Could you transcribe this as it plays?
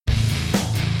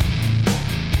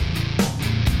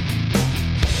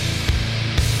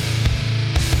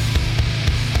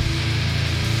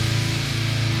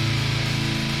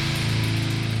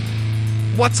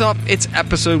What's up? It's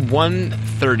episode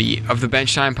 130 of the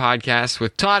Bench Time Podcast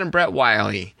with Todd and Brett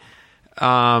Wiley.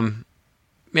 Man,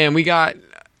 we got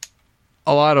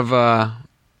a lot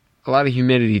of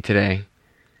humidity today.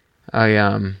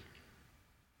 The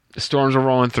storms are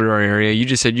rolling through our area. You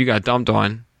just said you got dumped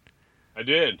on. I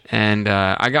did. And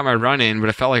I got my run in, but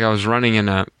it felt like I was running in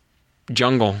a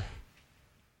jungle.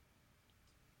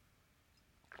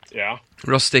 Yeah.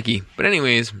 Real sticky. But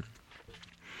anyways,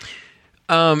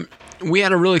 we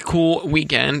had a really cool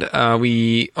weekend.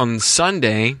 On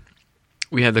Sunday,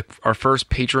 we had our first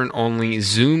patron-only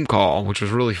Zoom call, which was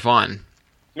really fun.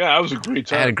 Yeah, that was a great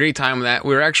time. I had a great time with that.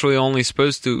 We were actually only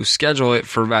supposed to schedule it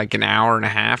for like an hour and a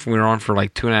half. We were on for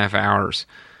like 2.5 hours.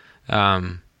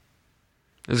 It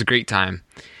was a great time.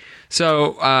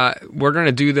 So we're going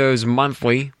to do those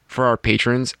monthly for our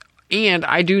patrons. And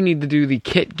I do need to do the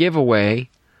kit giveaway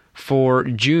for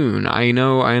June. I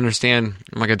understand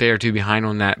I'm like a day or two behind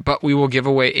on that, but we will give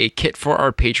away a kit for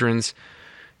our patrons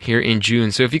here in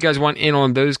June. So if you guys want in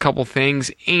on those couple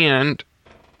things and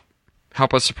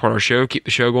help us support our show, keep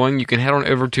the show going, you can head on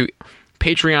over to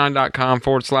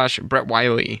patreon.com/Brett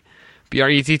Wiley.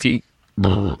 BRETT.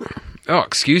 Oh,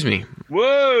 excuse me.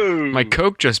 Whoa! My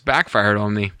Coke just backfired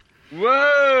on me.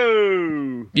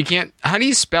 Whoa! You can't. How do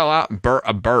you spell out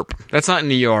a burp? That's not in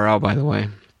the URL, by the way.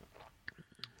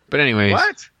 But anyways,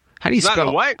 what? How do you Not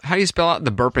spell what? How do you spell out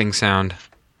the burping sound?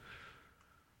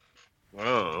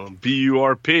 Oh,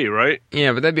 BURP, right?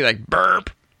 Yeah, but that'd be like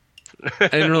burp. I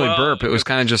didn't really burp. It was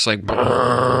kind of just like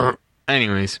burp.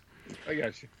 Anyways. I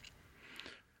got you.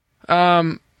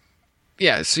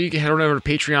 Yeah, so you can head on over to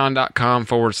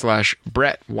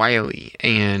patreon.com/Brett Wiley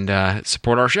and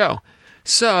support our show.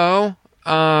 So,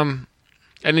 and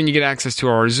then you get access to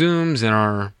our Zooms and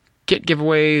our kit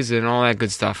giveaways and all that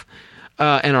good stuff.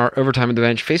 And our Overtime at the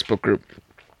Bench Facebook group.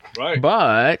 Right.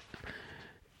 But,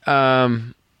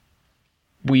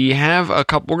 we have a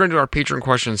couple. We're going to do our patron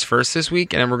questions first this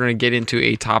week, and then we're going to get into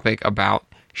a topic about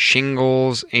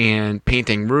shingles and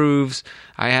painting roofs.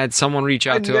 I had someone reach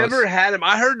out to us. I never had them.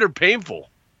 I heard they're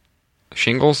painful.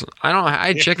 Shingles? I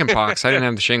had chicken pox. I didn't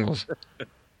have the shingles.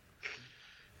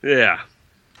 Yeah.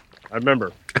 I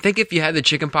remember. I think if you had the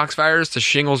chicken pox virus, the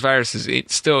shingles virus is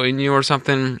still in you or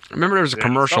something. I remember there was a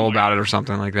commercial about it or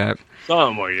something like that.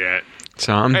 Something like that.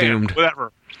 So I'm doomed.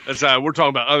 Whatever. That's we're talking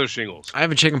about other shingles. I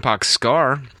have a chicken pox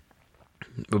scar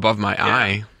above my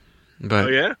eye. But, oh,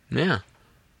 yeah? Yeah.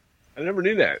 I never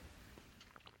knew that.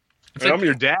 It's like, I'm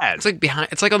your dad. It's like behind.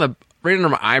 It's like on the right under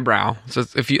my eyebrow. So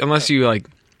unless you got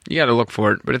to look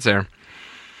for it, but it's there.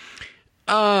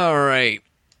 All right.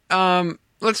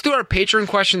 Let's do our patron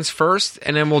questions first,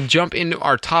 and then we'll jump into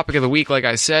our topic of the week, like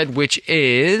I said, which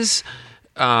is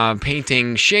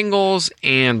painting shingles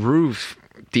and roof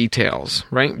details,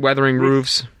 right? Weathering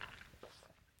roofs.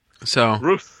 So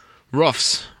roofs,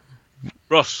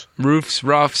 roofs,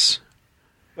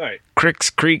 right?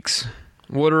 Creeks,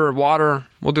 water.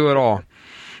 We'll do it all.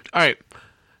 All right.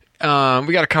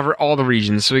 We got to cover all the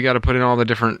regions, so we got to put in all the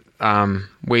different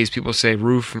ways people say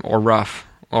roof or rough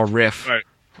or riff. Right.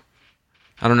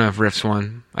 I don't know if riff's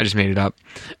one. I just made it up.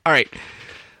 All right.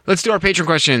 Let's do our patron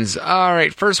questions. All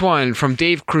right. First one from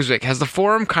Dave Kruzwick. Has the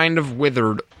forum kind of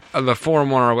withered? The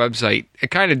forum on our website.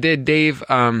 It kind of did, Dave.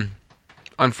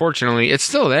 Unfortunately, it's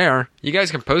still there. You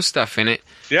guys can post stuff in it.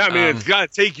 Yeah, I mean, it's got to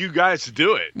take you guys to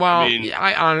do it. Well, I mean,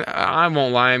 I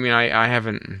won't lie. I mean, I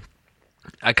haven't.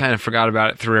 I kind of forgot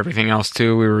about it through everything else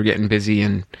too. We were getting busy,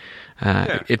 and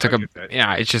it took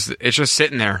it's just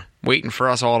sitting there waiting for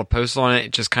us all to post on it.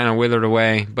 It just kind of withered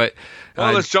away. But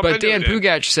let's jump into Dan it then.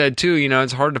 Pugach said too.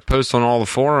 It's hard to post on all the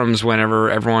forums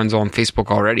whenever everyone's on Facebook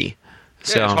already.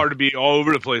 So it's hard to be all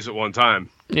over the place at one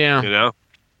time. Yeah,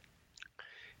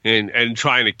 and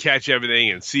trying to catch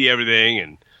everything and see everything,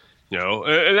 and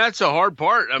and that's a hard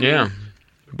part. I mean,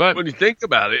 but when you think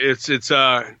about it, it's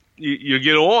you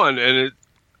get on and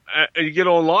you get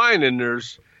online and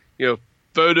there's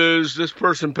photos this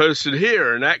person posted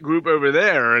here and that group over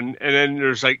there, and then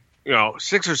there's 6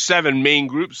 or 7 main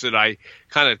groups that I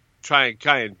kind of try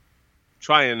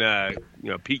and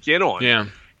peek in on. Yeah,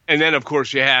 and then of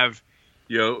course you have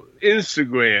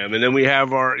Instagram, and then we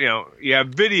have our, you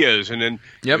have videos, and then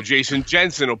Jason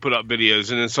Jensen will put up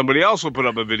videos, and then somebody else will put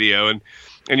up a video, and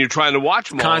you're trying to watch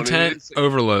them content all.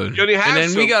 overload. And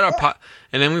then we got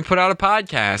and then we put out a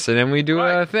podcast, and then we do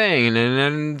a thing, and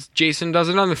then Jason does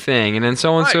another thing, and then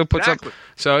so and so puts up.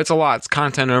 So it's a lot. It's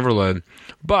content overload,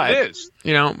 but it is.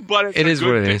 But it is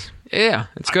what it is. Yeah,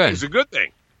 it's good. It's a good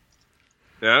thing.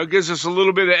 It gives us a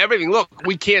little bit of everything. Look,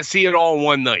 we can't see it all in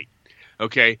one night.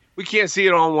 Okay, we can't see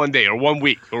it all in one day or 1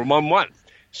 week or 1 month.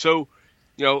 So,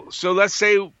 so let's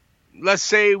say let's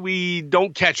say we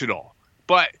don't catch it all,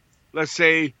 but let's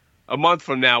say a month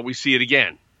from now we see it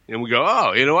again. And we go,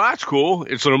 oh, that's cool.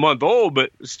 It's a month old,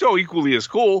 but it's still equally as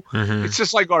cool. Mm-hmm. It's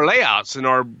just like our layouts and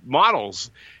our models.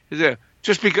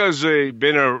 Just because you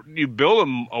build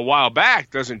them a while back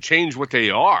doesn't change what they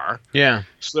are. Yeah.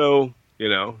 So,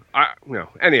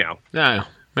 anyhow. Yeah.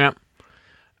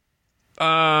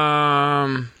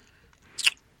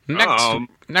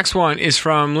 Next one is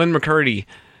from Lynn McCurdy.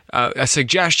 A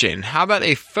suggestion. How about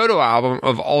a photo album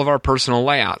of all of our personal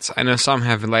layouts? I know some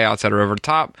have layouts that are over the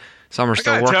top. Some are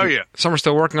still working. Some are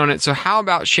still working on it. So how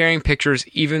about sharing pictures,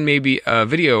 even maybe a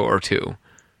video or two?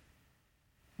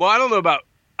 Well, I don't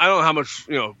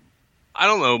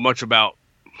know much about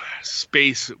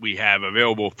space that we have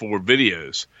available for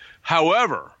videos.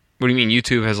 However, what do you mean?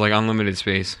 YouTube has like unlimited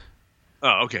space.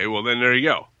 Oh, okay. Well, then there you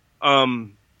go.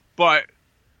 But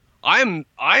I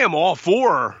am all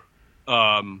for.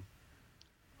 I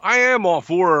am all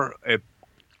for a.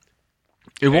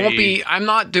 It won't be. I'm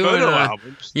not doing.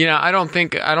 I don't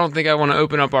think I want to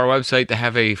open up our website to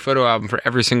have a photo album for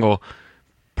every single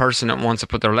person that wants to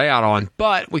put their layout on.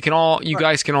 But we can all. You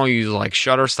guys can all use like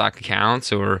Shutterstock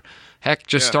accounts, or heck,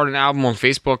 just start an album on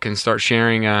Facebook and start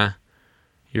sharing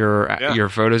your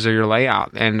photos of your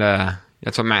layout. And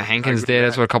that's what Matt Hankins did.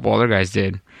 That's what a couple other guys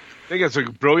did. I think it's a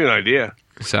brilliant idea.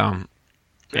 So,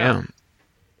 yeah.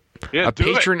 A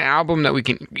patron album that we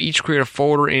can each create a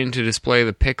folder in to display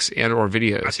the pics and or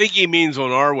videos. I think he means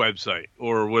on our website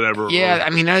or whatever. Yeah,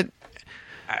 I mean,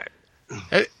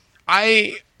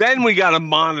 then we got to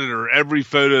monitor every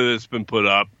photo that's been put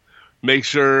up. Make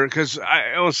sure, because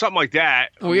on something like that,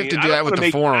 we have to do that with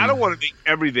the forum. I don't want to make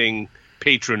everything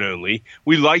patron only.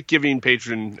 We like giving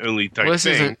patron only type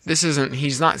things. This isn't.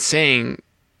 He's not saying.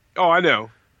 Oh, I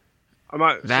know. I'm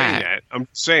not saying that. I'm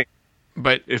saying.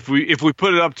 But if we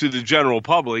put it up to the general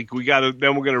public, then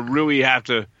we're going to really have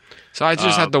to. So I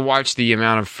just have to watch the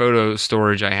amount of photo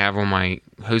storage I have on my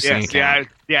hosting account.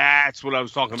 Yeah, that's what I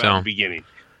was talking about at the beginning.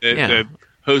 The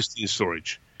hosting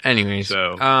storage. Anyways,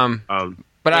 so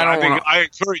but I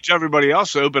encourage everybody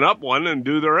else to open up one and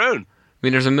do their own. I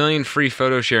mean, there's a million free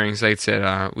photo sharing sites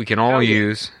that we can all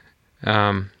use.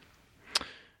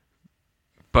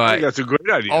 But I think that's a great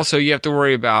idea. Also, you have to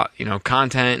worry about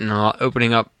content and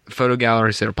opening up photo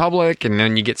galleries that are public, and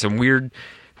then you get some weird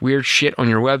shit on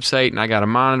your website, and I got to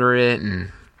monitor it,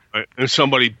 and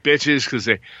somebody bitches because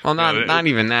they. Well, not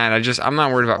even that. I'm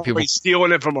not worried about people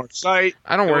stealing it from our site.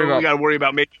 I don't worry about. We got to worry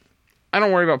about maybe. I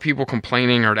don't worry about people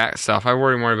complaining or that stuff. I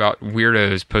worry more about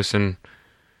weirdos posting.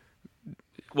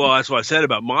 Well, that's what I said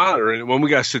about monitoring. When we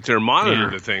got to sit there and monitor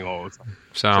the thing all the time.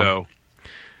 So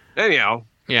anyhow.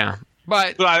 Yeah.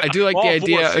 But I do like the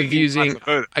idea of using.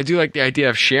 I do like the idea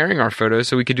of sharing our photos,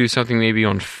 so we could do something maybe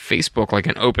on Facebook, like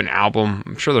an open album.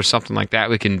 I'm sure there's something like that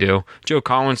we can do. Joe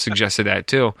Collins suggested that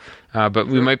too, but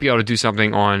we might be able to do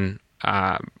something on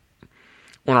our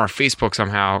Facebook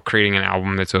somehow, creating an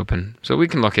album that's open. So we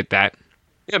can look at that.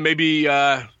 Yeah, maybe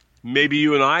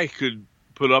you and I could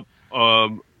put up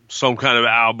some kind of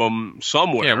album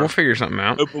somewhere. Yeah, we'll figure something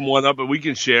out. Open one up and we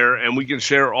can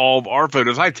share all of our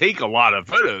photos. I take a lot of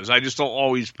photos. I just don't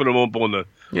always put them up on the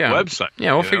website.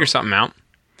 Yeah, we'll figure something out.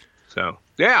 So,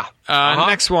 yeah.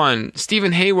 Next one,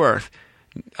 Stephen Hayworth.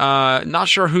 Not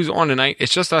sure who's on tonight.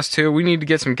 It's just us two. We need to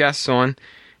get some guests on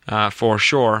for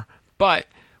sure. But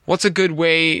what's a good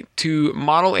way to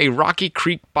model a rocky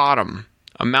creek bottom?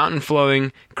 A mountain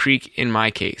flowing creek in my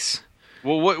case.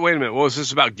 Well, wait a minute. What was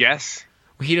this about guests?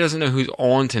 He doesn't know who's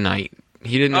on tonight.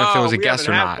 He didn't know if there was a guest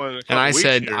or not. And I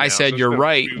said, you're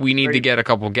right. We need to get a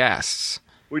couple guests.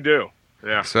 We do.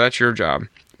 Yeah. So that's your job.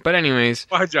 But anyways.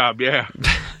 My job, yeah.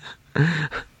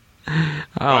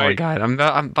 My God.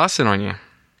 I'm busting on you.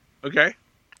 Okay.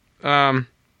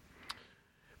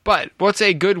 But what's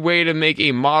a good way to make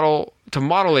a model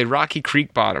a rocky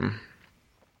creek bottom?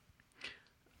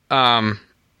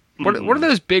 What are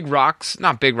those big rocks?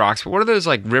 Not big rocks, but what are those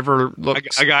like river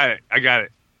looks? I got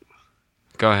it.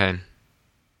 Go ahead.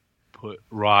 Put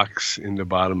rocks in the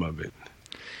bottom of it.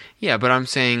 Yeah, but I'm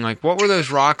saying like, what were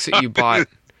those rocks that you bought?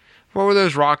 What were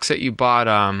those rocks that you bought?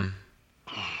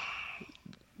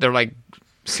 They're like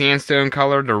sandstone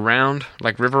colored. They're round,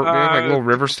 like like little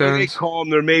river stones. They call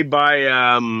them. They're made by.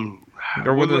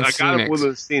 They're Woodland I got them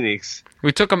Woodland Scenics.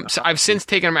 We took them. I've since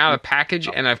taken them out of the package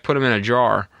and I've put them in a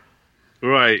jar.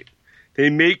 Right. They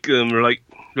make them.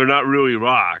 They're not really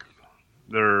rock.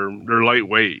 They're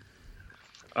lightweight.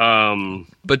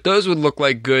 But those would look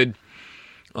like good.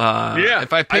 Yeah.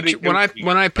 If I picture when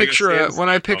I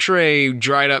picture a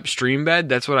dried up stream bed,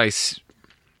 that's what I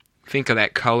think of,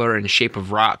 that color and shape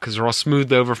of rock, because they're all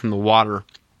smoothed over from the water.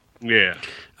 Yeah.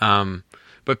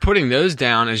 But putting those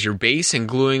down as your base and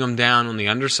gluing them down on the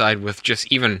underside with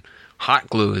just even hot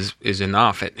glue is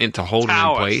enough to hold them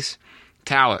in place.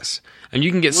 Talus. And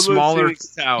you can get smaller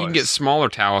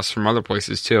talus from other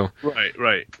places too.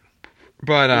 Right.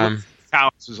 But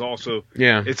talus is also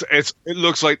it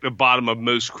looks like the bottom of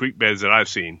most creek beds that I've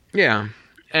seen. Yeah.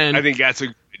 And I think that's a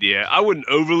good idea. I wouldn't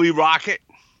overly rock it,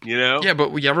 you know? Yeah,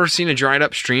 but you ever seen a dried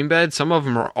up stream bed? Some of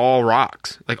them are all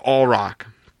rocks, like all rock.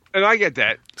 And I get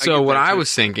that. I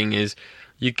was thinking is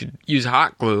you could use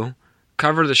hot glue,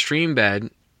 cover the stream bed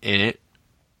in it,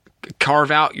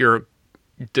 carve out your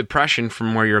depression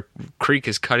from where your creek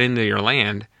is cut into your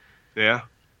land. Yeah.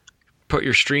 Put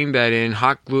your stream bed in,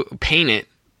 hot glue, paint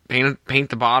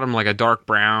the bottom like a dark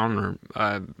brown or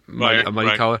a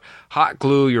muddy color. Hot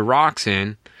glue your rocks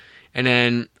in, and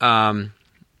then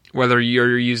whether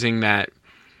you're using that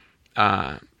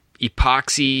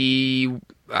epoxy,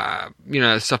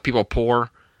 stuff people pour,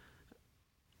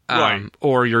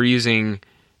 or you're using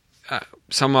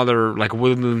some other like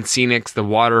Woodland Scenics, the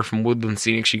water from Woodland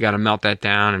Scenics, you got to melt that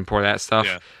down and pour that stuff.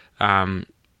 Yeah.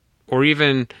 Or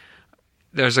even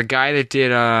there's a guy that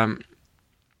did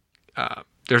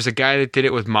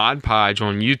it with Mod Podge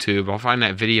on YouTube. I'll find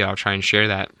that video. I'll try and share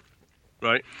that.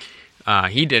 Right.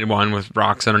 He did one with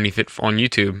rocks underneath it on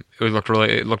YouTube.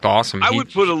 It looked awesome. I would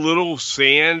put a little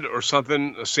sand or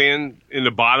something, in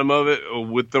the bottom of it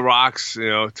with the rocks,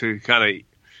 to kind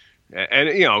of, and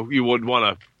you would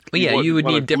want to. Well, yeah, you would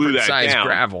need different size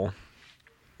gravel.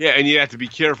 Yeah, and you have to be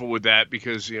careful with that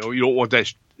because you don't want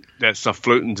that stuff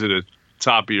floating to the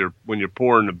top of when you're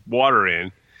pouring the water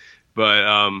in.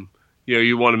 But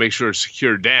you want to make sure it's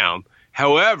secured down.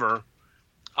 However,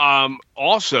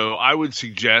 also I would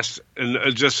suggest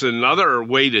just another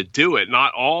way to do it.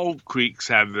 Not all creeks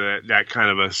have that kind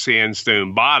of a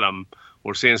sandstone bottom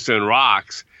or sandstone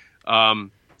rocks.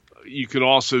 You can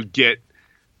also get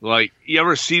you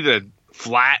ever see the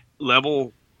flat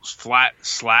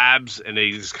slabs and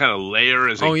they just kind of layer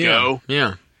as they go.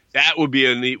 Yeah. That would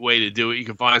be a neat way to do it. You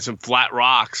can find some flat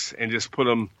rocks and just put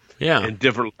them in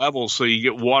different levels so you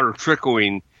get water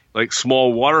trickling like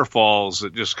small waterfalls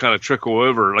that just kind of trickle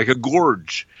over like a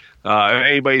gorge. If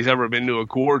anybody's ever been to a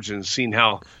gorge and seen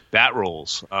how that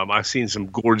rolls. I've seen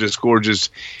some gorgeous.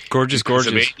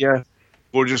 Yeah,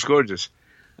 gorgeous.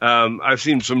 I've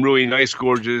seen some really nice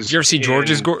gorges. Did you ever see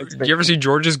George's? Did you ever see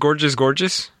George's gorgeous?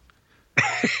 Gorgeous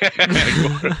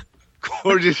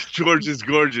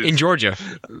in Georgia.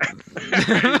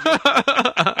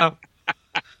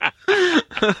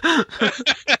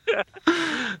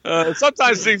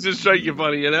 Sometimes things just strike you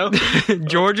funny,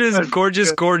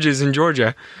 George's gorgeous in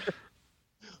Georgia.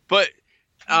 But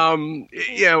I've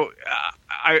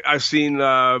seen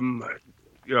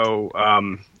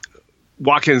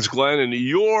Watkins Glen in New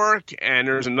York, and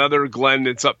there's another Glen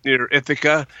that's up near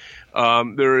Ithaca.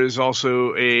 There is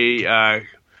also a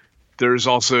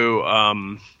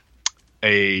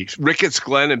Ricketts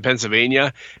Glen in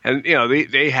Pennsylvania, and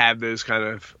they have those kind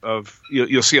of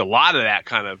you'll see a lot of that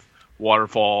kind of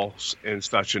waterfalls and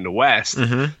such in the West.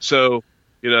 Mm-hmm. So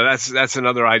that's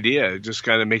another idea. Just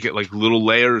kind of make it like little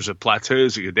layers of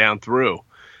plateaus that go down through,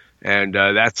 and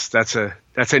that's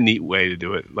a neat way to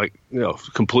do it. Like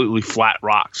completely flat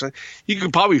rocks. You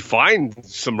can probably find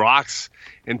some rocks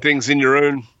and things in your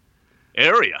own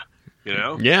area.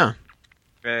 Yeah.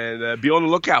 And be on the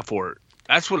lookout for it.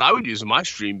 That's what I would use in my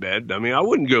stream bed. I mean, I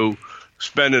wouldn't go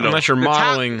spending unless you're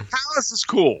modeling. Talus is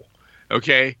cool,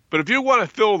 okay? But if you want to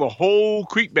fill the whole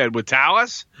creek bed with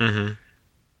talus, mm-hmm.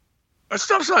 that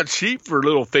stuff's not cheap for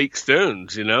little fake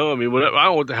stones, I mean, I don't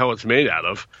know what the hell it's made out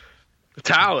of.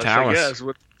 Talus, I guess,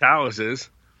 what talus is.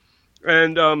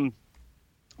 And, to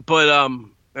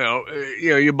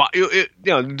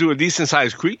do a decent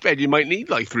sized creek bed, you might need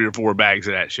like 3 or 4 bags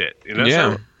of that shit,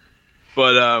 Yeah. So,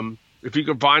 but if you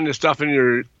can find the stuff in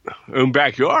your own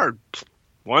backyard,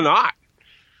 why not?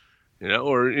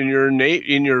 Or in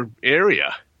your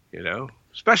area,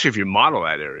 especially if you model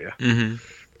that area. Mm-hmm.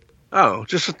 Oh,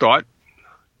 just a thought.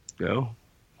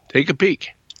 Take a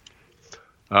peek.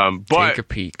 Take a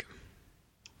peek.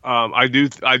 I do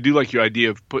like your idea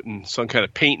of putting some kind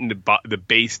of paint in the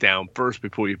base down first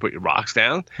before you put your rocks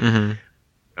down. Mm-hmm.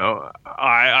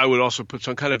 I would also put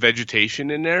some kind of vegetation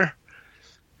in there,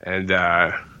 and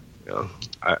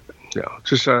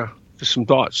just some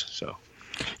thoughts. So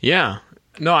yeah,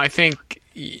 no, I think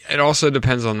it also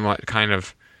depends on what kind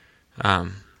of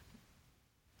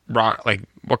rock, like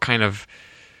what kind of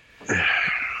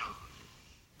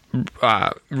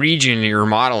region you're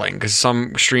modeling, because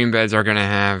some stream beds are going to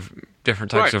have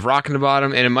different types of rock in the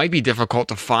bottom, and it might be difficult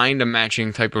to find a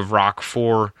matching type of rock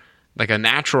for like a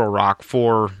natural rock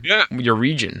for your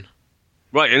region.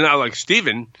 Right, and now like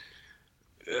Steven,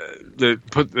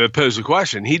 that posed the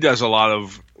question. He does a lot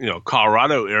of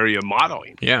Colorado area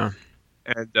modeling. Yeah,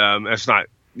 and that's not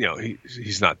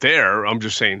he's not there. I'm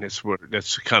just saying that's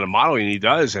the kind of modeling he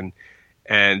does, and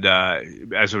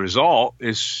as a result,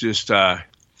 it's just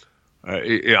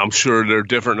I'm sure they're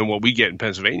different than what we get in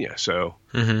Pennsylvania. So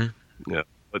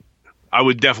but I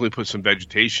would definitely put some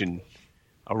vegetation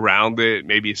around it,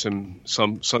 maybe some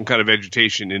kind of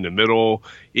vegetation in the middle,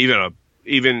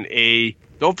 even a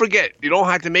don't forget, you don't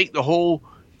have to make the whole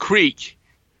creek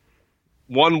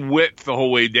one width the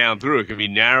whole way down through. It can be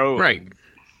narrow, right?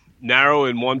 Narrow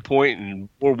in one point and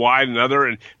more wide in another,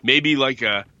 and maybe like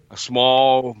a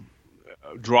small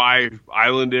dry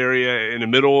island area in the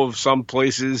middle of some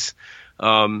places.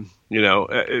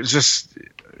 It's just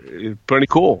pretty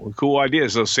cool. Cool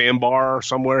ideas. A sandbar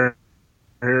somewhere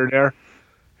here or there.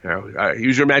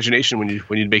 Use your imagination when you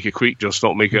make a creek. Just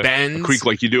don't make a creek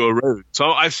like you do a road.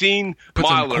 So I've seen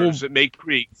modelers that make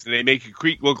creeks, and they make a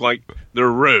creek look like they're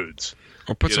roads.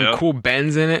 Or put some cool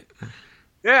bends in it.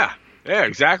 Yeah,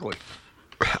 exactly.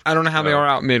 I don't know how they are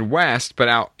out Midwest, but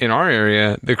out in our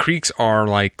area, the creeks are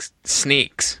like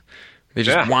snakes. They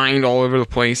just wind all over the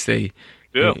place. They're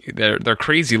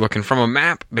crazy looking. From a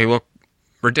map, they look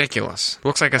ridiculous.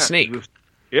 Looks like a snake.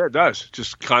 Yeah, it does.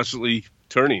 Just constantly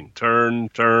turning,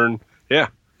 turn. Yeah.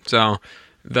 So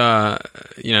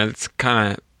it's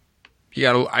kind of you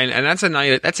got to, and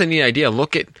that's a neat idea.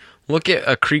 Look at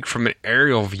a creek from an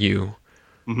aerial view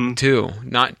too.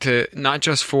 Not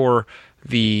just for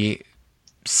the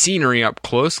scenery up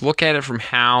close. Look at it from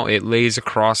how it lays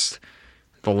across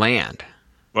the land.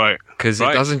 Right. Because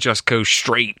it doesn't just go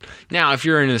straight. Now, if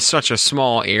you're in such a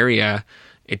small area,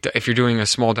 if you're doing a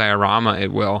small diorama,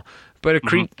 it will. But a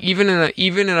creek, even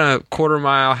in a quarter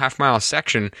mile, half mile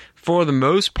section, for the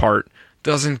most part,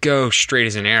 doesn't go straight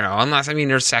as an arrow. Unless,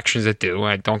 there's sections that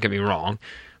do. Don't get me wrong.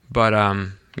 But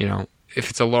if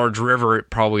it's a large river, it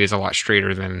probably is a lot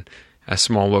straighter than a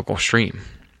small local stream.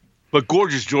 But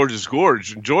Gorgeous George's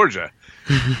Gorge in Georgia,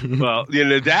 well,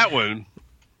 that one,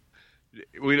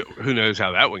 who knows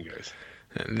how that one goes.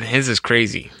 His is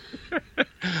crazy.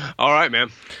 All right, man.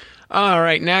 All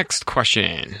right, next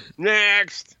question.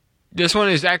 Next. This one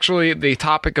is actually the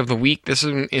topic of the week. This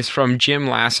one is from Jim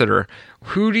Lassiter.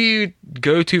 Who do you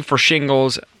go to for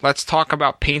shingles? Let's talk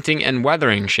about painting and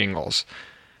weathering shingles.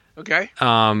 Okay.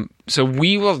 So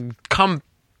we will come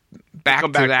back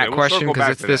to that question because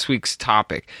it's this week's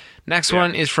topic. Next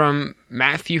one is from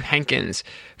Matthew Henkins.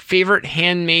 Favorite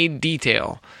handmade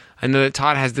detail? I know that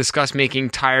Todd has discussed making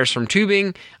tires from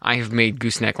tubing. I have made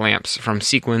gooseneck lamps from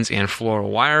sequins and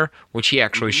floral wire, which he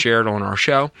actually shared on our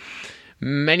show.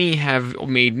 Many have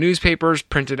made newspapers,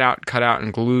 printed out, cut out,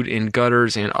 and glued in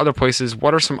gutters and other places.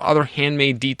 What are some other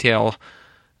handmade detail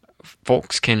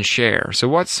folks can share? So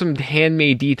what's some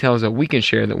handmade details that we can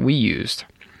share that we used?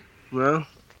 Well,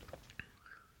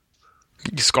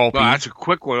 Sculpey. Well, that's a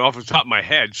quick one off the top of my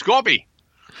head. Sculpey.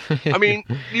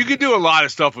 You can do a lot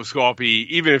of stuff with Sculpey,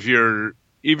 even if you're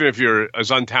as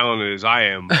untalented as I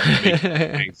am.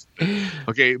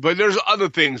 Okay, but there's other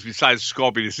things besides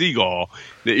Sculpey the Seagull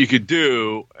that you could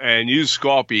do and use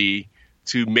Sculpey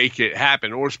to make it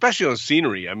happen, or especially on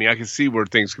scenery. I can see where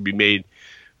things could be made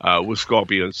with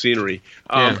Sculpey on scenery.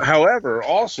 However,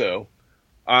 also,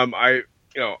 what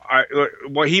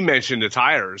he mentioned, the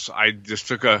tires. I just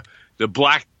took the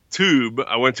black tube.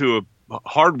 I went to a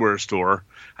hardware store.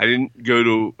 I didn't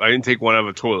take one out of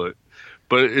a toilet.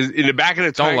 But in the back of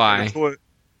the tank, don't lie.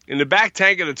 In the back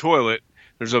tank of the toilet,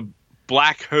 there's a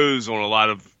black hose on a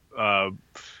lot of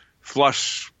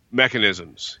flush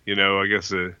mechanisms. I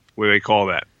guess what they call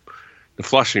that, the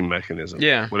flushing mechanism.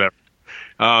 Yeah. Whatever.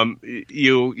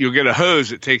 You'll get a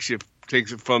hose that takes it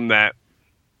from the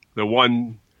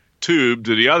one tube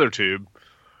to the other tube,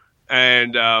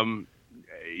 and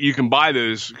you can buy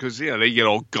those because they get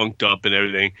all gunked up and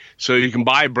everything. So you can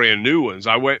buy brand new ones.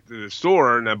 I went to the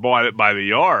store and I bought it by the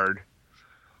yard.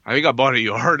 I think I bought a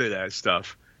yard of that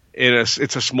stuff. And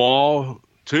it's a small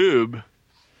tube,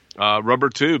 rubber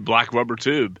tube, black rubber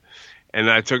tube. And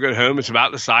I took it home. It's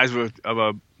about the size of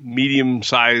a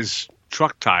medium-sized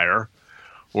truck tire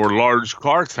or large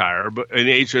car tire, but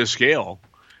an HO scale.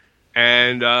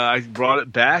 And I brought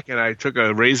it back, and I took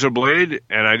a razor blade,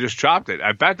 and I just chopped it.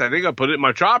 In fact, I think I put it in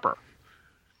my chopper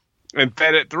and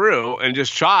fed it through and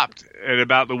just chopped at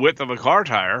about the width of a car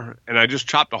tire, and I just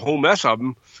chopped a whole mess of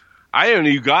them. I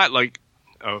only got maybe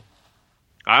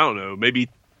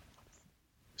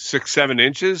 6-7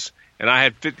 inches, and I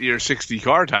had 50 or 60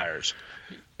 car tires.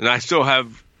 And I still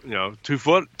have,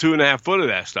 2.5 foot of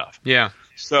that stuff. Yeah.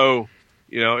 So,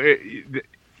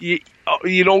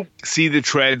 you don't see the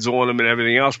treads on them and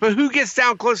everything else. But who gets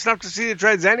down close enough to see the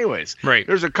treads anyways? Right.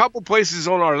 There's a couple places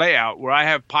on our layout where I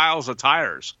have piles of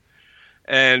tires,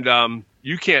 and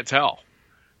you can't tell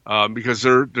because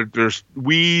there's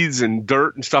weeds and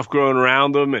dirt and stuff growing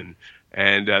around them,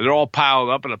 and they're all piled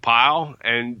up in a pile,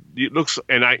 and it looks.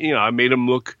 And I made them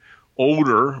look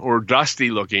older or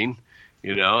dusty looking,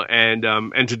 and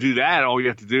to do that, all you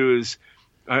have to do is.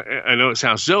 I know it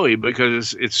sounds silly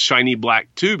because it's shiny black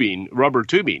tubing, rubber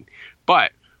tubing,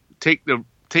 but take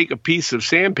a piece of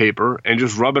sandpaper and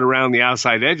just rub it around the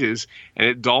outside edges, and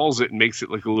it dulls it and makes it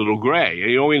look a little gray. And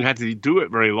you don't even have to do it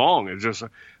very long. It's just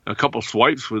a couple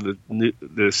swipes with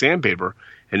the sandpaper,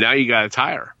 and now you got a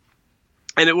tire.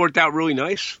 And it worked out really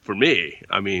nice for me.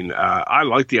 I mean, I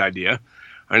like the idea.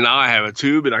 And now I have a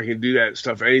tube, and I can do that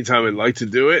stuff anytime I'd like to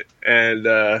do it. And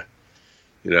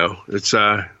it's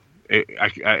I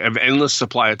have endless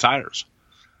supply of tires.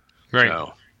 Right.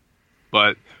 So,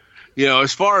 but,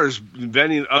 as far as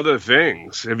inventing other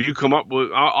things, have you come up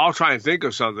with, I'll try and think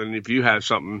of something if you have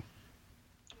something.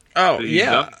 Oh,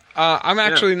 yeah. I'm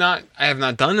actually I have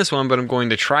not done this one, but I'm going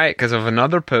to try it because of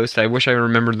another post. I wish I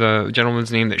remembered the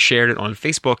gentleman's name that shared it on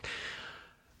Facebook.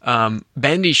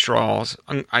 Bendy straws.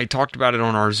 I talked about it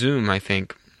on our Zoom, I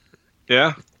think.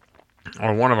 Yeah.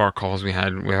 Or one of our calls we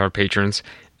had with our patrons.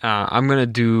 I'm gonna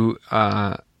do.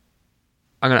 I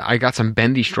got some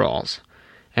bendy straws,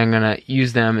 and I'm gonna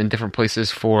use them in different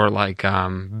places for like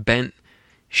bent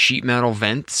sheet metal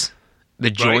vents.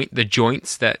 The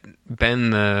joints that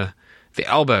bend the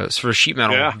elbows for sheet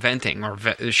metal venting or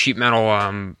sheet metal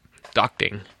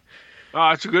ducting. Oh,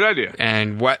 that's a good idea.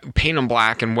 And paint them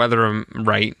black and weather them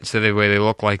right, so the way they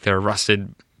look like they're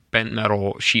rusted bent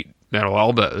metal sheet metal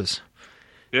elbows.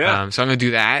 Yeah. So I'm going to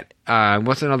do that.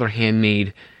 What's another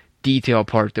handmade detail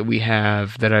part that we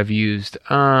have that I've used?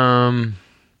 Oh,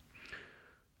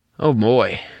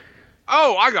 boy.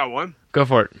 Oh, I got one. Go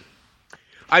for it.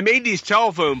 I made these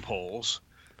telephone poles,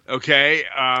 okay,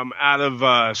 out of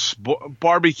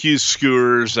barbecue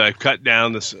skewers. I cut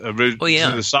down to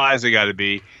the size they got to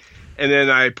be. And then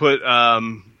I put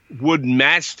wooden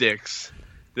matchsticks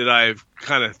that I've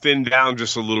kind of thinned down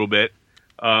just a little bit.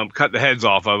 Cut the heads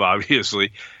off of,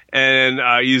 obviously,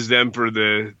 and use them for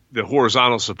the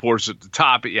horizontal supports at the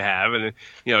top that you have. And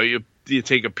you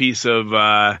take a piece of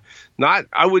I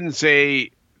wouldn't say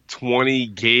 20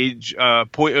 gauge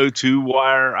 0.02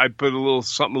 wire. I put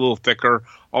something a little thicker,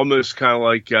 almost kind of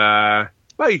like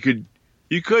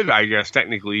you could I guess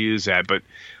technically use that, but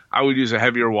I would use a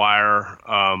heavier wire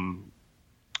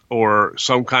or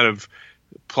some kind of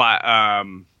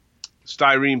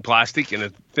styrene plastic in a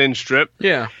thin strip.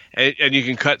 Yeah. And you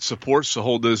can cut supports to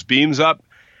hold those beams up.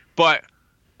 But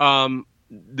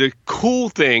the cool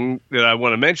thing that I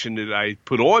want to mention that I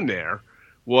put on there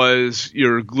was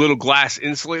your little glass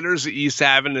insulators that you used to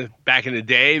have back in the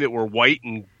day that were white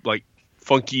and like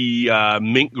funky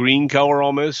mint green color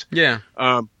almost. Yeah.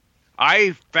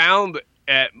 I found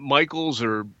at Michael's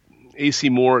or AC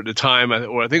Moore at the time,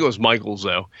 or I think it was Michael's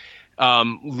though,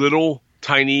 little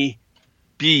tiny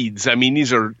beads. I mean,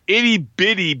 these are itty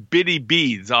bitty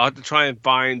beads. I'll have to try and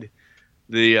find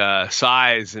the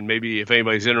size, and maybe if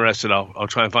anybody's interested, I'll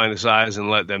try and find the size and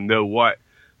let them know what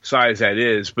size that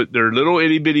is. But they're little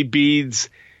itty bitty beads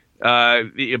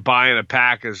that you buy in a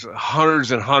pack. There's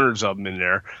hundreds and hundreds of them in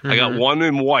there. Mm-hmm. I got one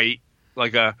in white,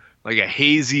 like a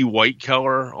hazy white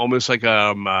color, almost like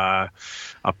a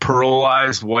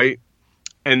pearlized white,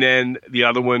 and then the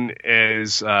other one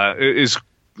is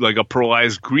like a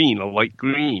pearlized green, a light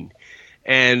green,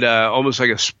 and almost like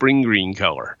a spring green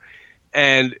color.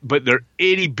 But they're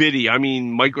itty bitty. I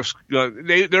mean,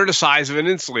 they're the size of an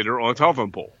insulator on a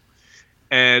telephone pole,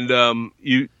 and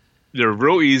they're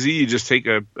real easy. You just take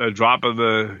a drop of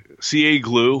the CA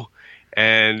glue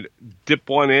and dip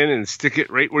one in and stick it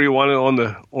right where you want it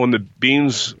on the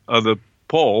beams of the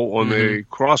pole, on the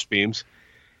cross beams,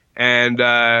 and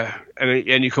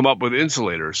you come up with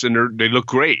insulators, and they look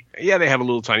great. Yeah, they have a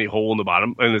little tiny hole in the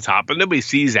bottom and the top, but nobody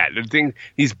sees that.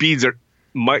 These beads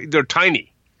they're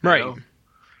tiny, right?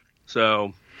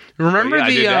 So remember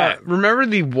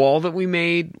the wall that we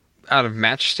made out of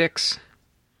matchsticks?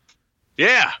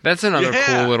 Yeah, that's another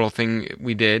cool little thing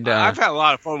we did. I've had a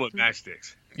lot of fun with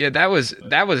matchsticks. Yeah, that was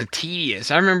tedious.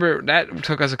 I remember that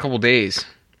took us a couple days.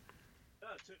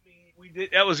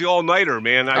 That was the all-nighter,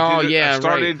 man. I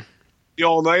started the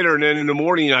all-nighter, and then in the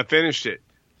morning I finished it.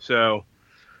 So,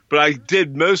 but I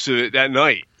did most of it that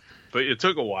night. But it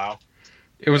took a while.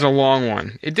 It was a long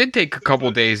one. It did take a couple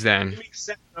days then.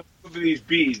 Of these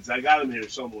beads, I got them here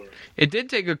somewhere. It did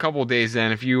take a couple days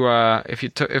then. If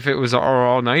it was our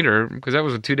all-nighter, because that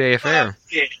was a 2-day affair.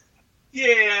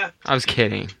 Yeah. I was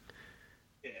kidding.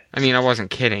 Yeah. I mean, I wasn't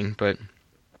kidding, but...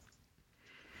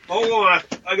 Hold on,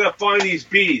 I gotta find these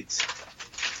beads.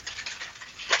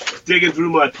 Digging through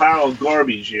my pile of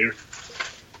garbage here.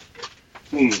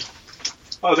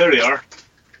 Oh, there they are.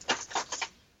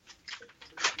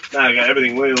 Now I got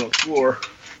everything laying on the floor.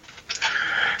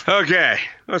 Okay,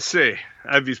 let's see.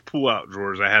 I have these pull-out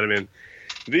drawers. I had them in.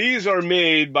 These are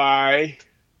made by...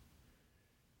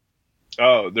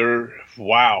 Oh, they're...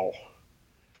 Wow.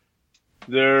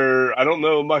 I don't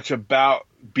know much about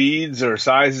beads or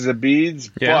sizes of beads,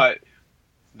 but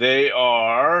they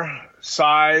are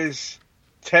size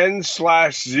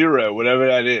 10/0, whatever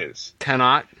that is.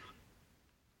 10-aught?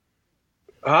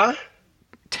 Huh?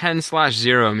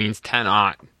 10/0 means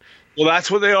 10-aught. Well,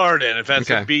 that's what they are then, if that's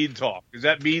a bead talk. Is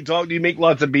that bead talk? Do you make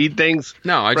lots of bead things?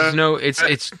 No, I just know it's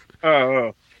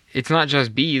it's not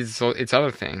just beads, so it's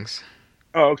other things.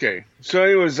 Oh, okay. So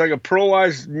anyways, like a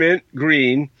pearlized mint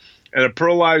green and a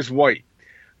pearlized white.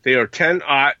 They are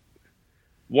 10-aught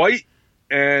white,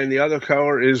 and the other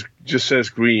color just says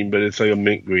green, but it's like a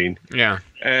mint green. Yeah.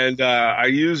 And I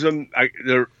use them.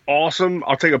 They're awesome.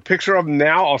 I'll take a picture of them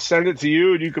now. I'll send it to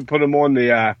you, and you can put them on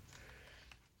the.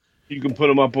 You can put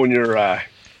them up on your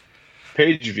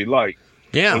page if you like.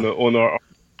 Yeah. On our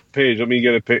page. Let me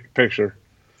get a picture.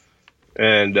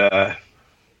 And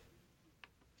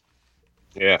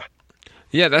yeah.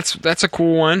 Yeah, that's a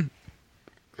cool one.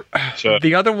 So,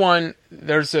 the other one,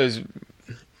 there's those.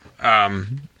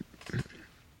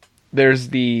 There's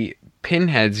the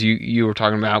pinheads you were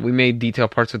talking about. We made detail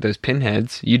parts with those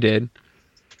pinheads. You did.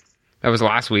 That was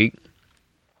last week.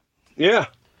 Yeah.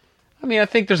 I mean, I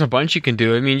think there's a bunch you can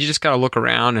do. I mean, you just got to look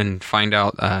around and find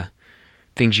out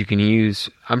things you can use.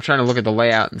 I'm trying to look at the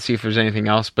layout and see if there's anything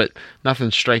else, but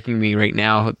nothing's striking me right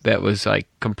now that was like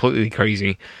completely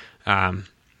crazy.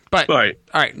 But right.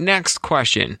 All right, next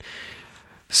question.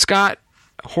 Scott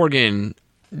Horgan,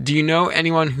 do you know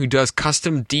anyone who does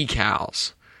custom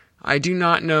decals? I do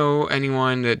not know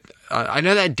anyone that. I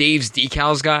know that Dave's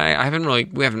Decals guy.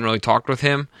 We haven't really talked with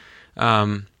him,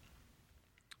 but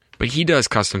he does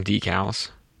custom decals.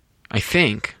 I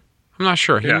think. I'm not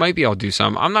sure. He might be able to do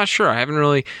some. I'm not sure. I haven't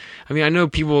really. I mean, I know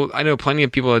plenty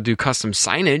of people that do custom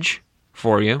signage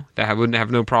for you that wouldn't have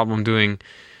no problem doing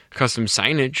custom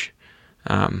signage.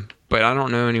 But I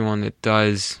don't know anyone that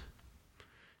does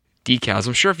decals.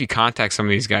 I'm sure if you contact some of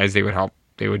these guys, they would help.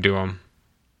 They would do them.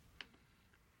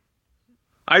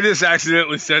 I just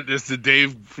accidentally sent this to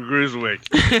Dave for Griswick.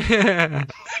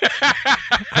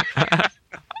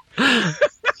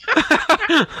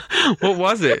 What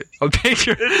was it? A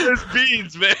picture? It's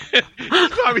beads, man. He's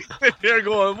probably sitting there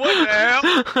going, "What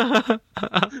the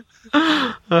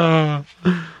hell?"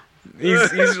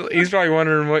 He's probably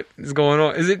wondering what is going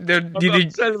on. Is it? Did you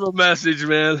send him a message,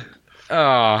 man?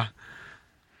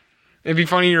 It'd be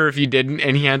funnier if you didn't,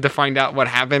 and he had to find out what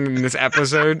happened in this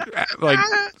episode. Like,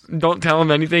 don't tell him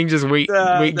anything. Just make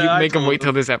him wait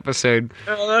till this episode.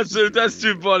 That's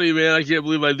too funny, man. I can't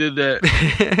believe I did that.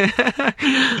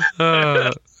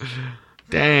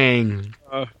 Dang.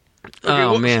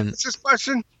 Okay, man. What's this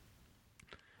question?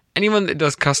 Anyone that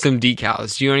does custom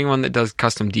decals? Do you know anyone that does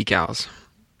custom decals?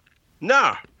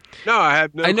 No, I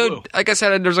have no. I know, clue. Like I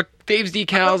said, there's Dave's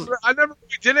Decals. I never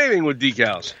did anything with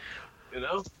decals. You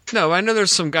know? No, I know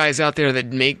there's some guys out there that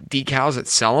make decals that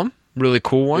sell them, really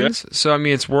cool ones. Yeah. So I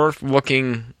mean, it's worth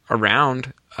looking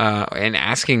around and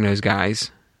asking those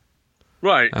guys.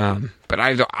 Right. But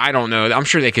I don't know. I'm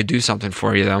sure they could do something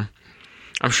for you though.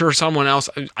 I'm sure someone else.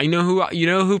 I know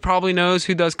who probably knows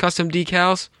who does custom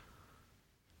decals.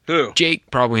 Who? Jake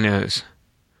probably knows.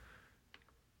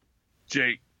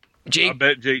 Jake. I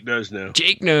bet Jake does know.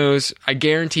 Jake knows. I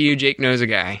guarantee you, Jake knows a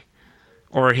guy,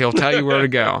 or he'll tell you where to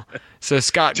go. So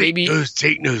Scott, Jake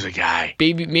knows a guy.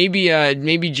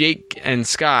 Maybe Jake and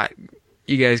Scott,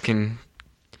 you guys can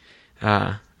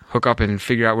hook up and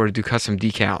figure out where to do custom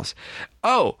decals.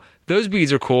 Oh, those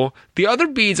beads are cool. The other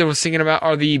beads I was thinking about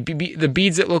are the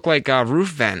beads that look like roof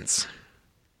vents.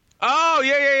 Oh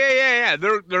yeah.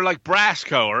 They're like brass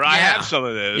color. I have some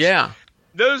of those. Yeah.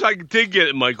 Those I did get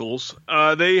at Michael's.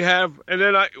 They have, and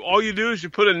then all you do is you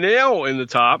put a nail in the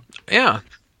top. Yeah.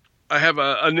 I have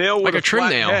a nail with like a trim flat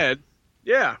nail. Head.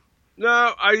 Yeah.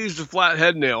 No, I use the flat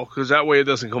head nail because that way it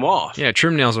doesn't come off. Yeah,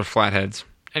 trim nails are flat heads.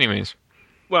 Anyways.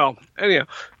 Well, anyhow.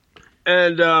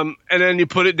 And then you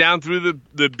put it down through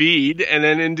the bead, and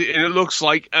then and it looks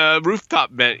like a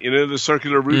rooftop vent. You know, the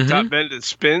circular rooftop vent that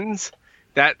spins.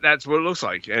 That's what it looks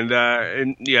like,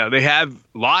 and yeah, they have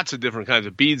lots of different kinds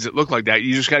of beads that look like that.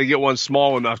 You just got to get one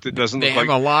small enough that doesn't. They look have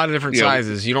like, a lot of different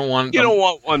sizes. You don't want. You don't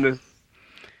want one.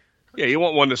 Yeah, you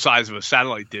want one the size of a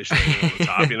satellite dish on the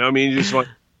top. You know, I mean, you just want,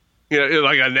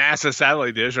 like a NASA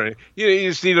satellite dish, right? You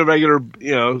just need a regular.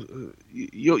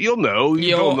 You'll know.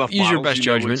 You'll use your best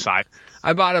judgment.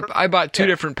 I bought two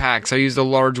different packs. I used a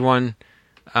large one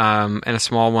and a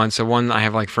small one. So one I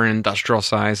have like for an industrial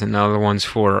size, and the other one's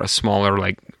for a smaller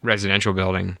like residential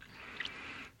building.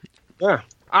 Yeah.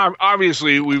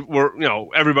 Obviously,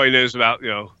 everybody knows about,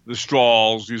 the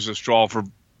straws, use a straw for,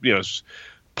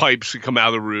 pipes that come out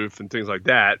of the roof and things like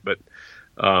that. But,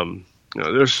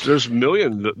 there's a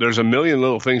million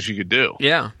little things you could do.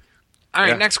 Yeah. All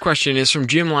right. Next question is from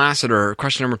Jim Lassiter.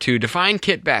 Question number 2, define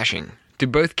kit bashing. Do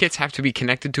both kits have to be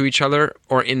connected to each other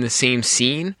or in the same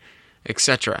scene,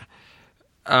 etc.?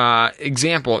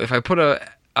 Example, if I put a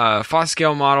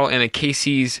Foscale model and a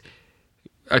KC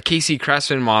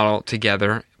Craftsman model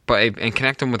together, and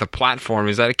connect them with a platform,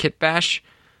 is that a kit bash?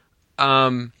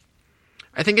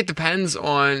 I think it depends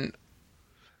on.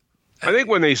 I think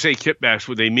when they say kit bash,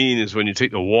 what they mean is when you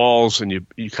take the walls and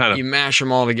you kind of mash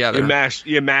them all together. You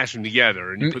mash them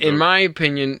together. And in my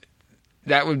opinion,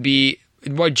 that would be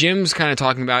what Jim's kind of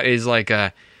talking about is like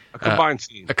a combined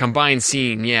scene. A combined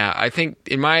scene, yeah. I think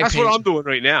that's what I'm doing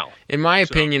right now. In my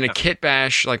opinion, a kit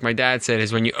bash, like my dad said,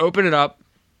 is when you open up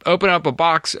a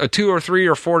box, 2 or 3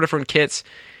 or 4 different kits,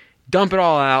 dump it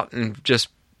all out, and just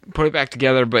put it back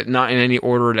together, but not in any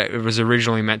order that it was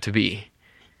originally meant to be.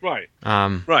 Right.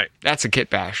 Right. That's a kit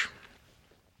bash.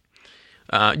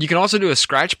 You can also do a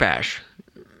scratch bash,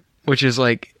 which is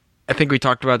like, I think we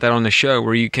talked about that on the show,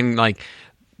 where you can like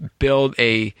build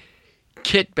a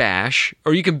kit bash,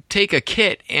 or you can take a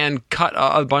kit and cut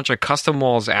a bunch of custom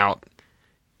walls out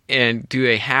and do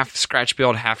a half scratch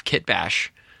build, half kit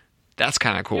bash. That's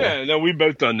kind of cool. Yeah, no, we've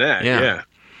both done that. Yeah.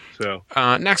 So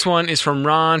next one is from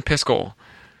Ron Piskel.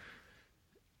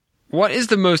 What is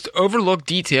the most overlooked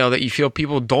detail that you feel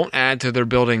people don't add to their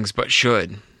buildings but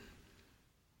should?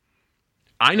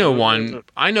 I know one.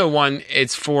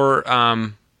 It's for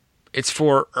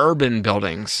urban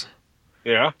buildings.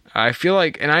 Yeah. I feel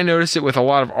like, and I noticed it with a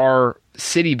lot of our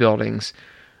city buildings,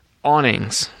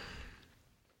 awnings.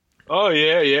 Oh,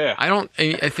 yeah.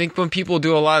 I think when people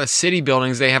do a lot of city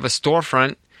buildings, they have a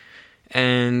storefront,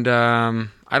 and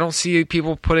I don't see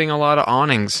people putting a lot of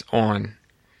awnings on.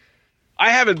 I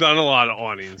haven't done a lot of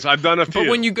awnings. I've done a few. But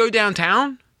when you go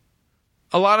downtown,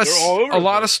 a lot of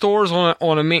stores on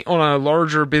a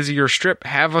larger, busier strip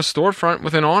have a storefront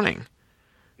with an awning.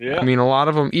 Yeah. I mean, a lot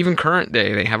of them, even current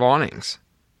day, they have awnings.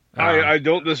 I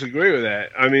don't disagree with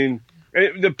that. I mean,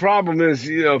 the problem is,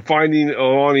 finding an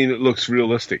awning that looks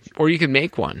realistic. Or you could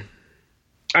make one.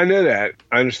 I know that.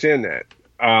 I understand that.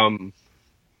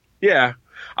 Yeah.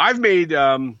 I've made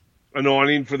an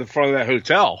awning for the front of that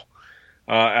hotel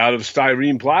out of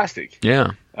styrene plastic.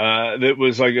 Yeah. That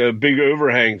was like a big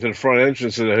overhang to the front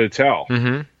entrance of the hotel.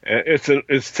 Mm-hmm.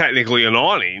 It's technically an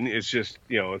awning. It's just,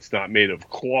 it's not made of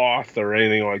cloth or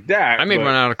anything like that. I made one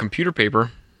out of computer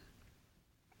paper.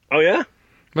 Oh, yeah?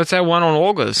 What's that one on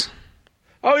Olga's?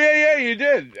 Oh, yeah, you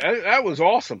did. That was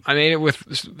awesome. I made it with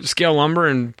scale lumber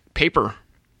and paper.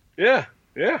 Yeah.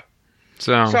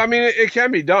 So I mean, it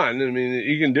can be done. I mean,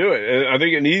 you can do it. I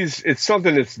think it's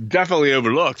something that's definitely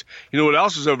overlooked. You know what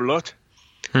else is overlooked?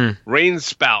 Rain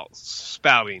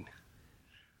spouting.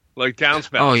 Like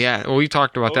downspouts. Oh, yeah. Well, we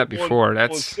talked about that before.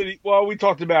 We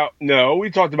talked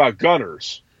about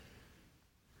gutters.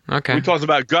 Okay. We talked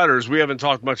about gutters. We haven't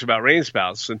talked much about rain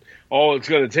spouts. And all it's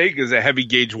going to take is a heavy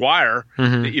gauge wire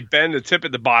that you bend the tip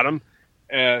at the bottom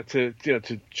to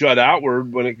jut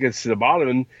outward when it gets to the bottom,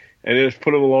 and just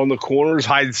put them along the corners,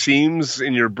 hide seams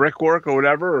in your brickwork or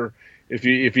whatever, or if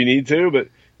you need to. But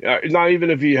not even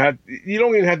if you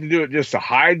don't even have to do it just to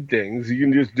hide things. You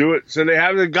can just do it so they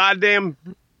have the goddamn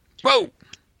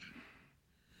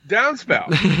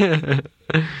downspout.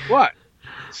 What?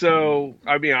 So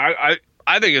I mean,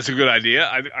 I think it's a good idea.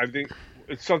 I think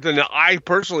it's something that I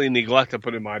personally neglect to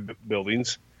put in my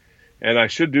buildings, and I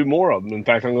should do more of them. In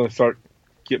fact, I'm going to start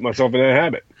getting myself in that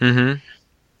habit. Mm-hmm.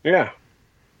 Yeah,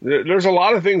 there's a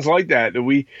lot of things like that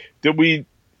we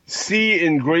see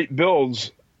in great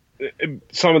builds,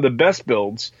 some of the best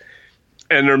builds,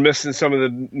 and they're missing some of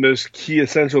the most key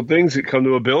essential things that come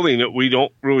to a building that we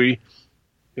don't really,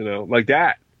 like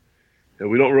that. And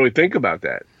we don't really think about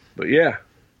that. But yeah,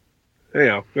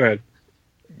 anyhow, go ahead.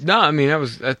 No, I mean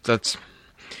that's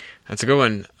a good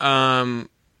one.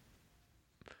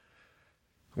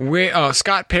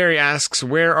 Scott Perry asks,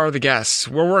 "Where are the guests?"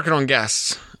 We're working on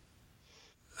guests.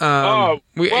 They're all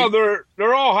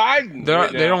hiding.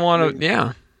 They don't want to.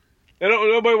 Yeah,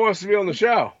 nobody wants to be on the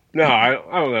show. No, I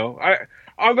don't know.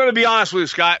 I'm going to be honest with you,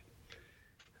 Scott.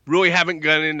 Really haven't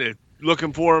gone into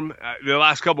looking for them. The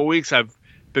last couple of weeks I've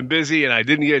been busy and I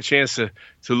didn't get a chance to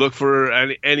look for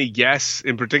any guests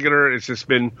in particular. It's just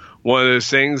been one of those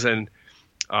things, and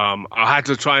I'll have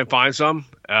to try and find some.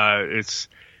 It's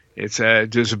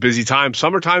just a busy time.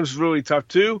 Summertime's really tough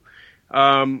too.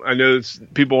 I know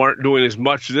people aren't doing as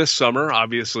much this summer,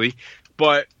 obviously,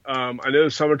 but I know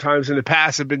summertimes in the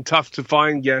past have been tough to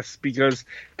find guests because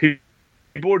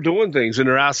people are doing things and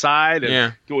they're outside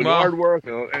and doing hard work,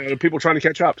 and people trying to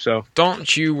catch up. So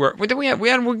don't you work?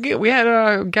 We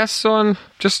had guests on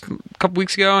just a couple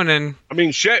weeks ago, and then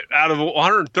out of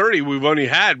 130, we've only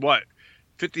had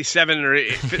 57 or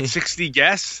 60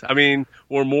 guests.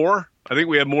 Or more. I think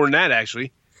we have more than that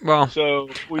actually. Well, so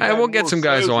we'll get some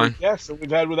guys on. Yes, than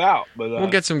we've had without. But we'll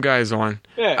get some guys on.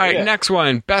 Yeah, all right, next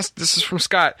one. This is from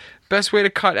Scott. Best way to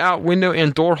cut out window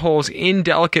and door holes in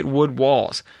delicate wood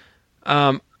walls.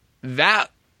 That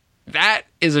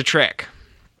is a trick.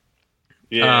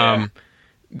 Yeah.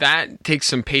 That takes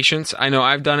some patience. I know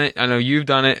I've done it. I know you've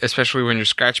done it, especially when you're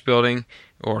scratch building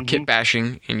or kit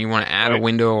bashing and you want to add a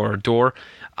window or a door.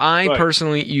 I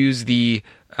personally use the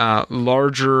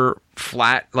larger,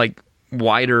 flat,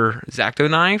 wider X-Acto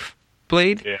knife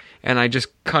blade, and I just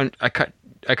cut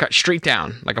straight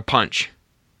down like a punch.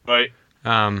 Right.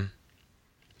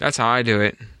 That's how I do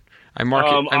it. I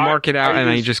mark it out, and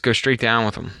I just go straight down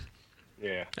with them.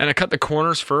 Yeah. And I cut the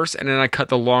corners first, and then I cut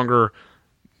the longer.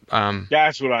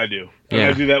 That's what I do. And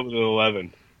I do that with an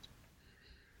 11.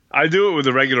 I do it with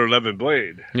a regular 11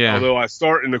 blade. Yeah. Although I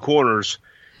start in the corners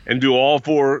and do all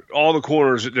the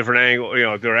corners at different angles,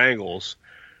 at their angles,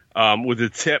 with the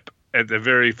tip at the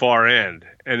very far end,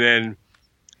 and then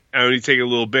I only take a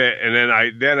little bit, and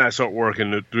then I start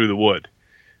working through the wood.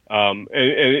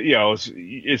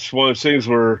 It's one of those things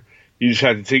where you just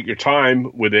have to take your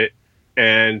time with it,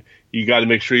 and you got to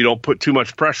make sure you don't put too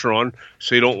much pressure on,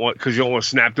 so you don't want to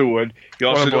snap the wood. You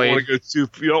also don't want to go you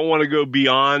don't want to go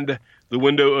beyond the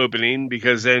window opening,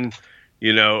 because then,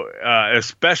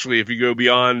 especially if you go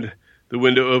beyond the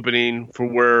window opening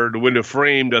from where the window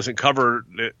frame doesn't cover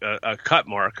a cut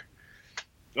mark.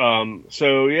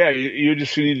 You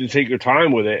just need to take your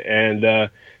time with it. And,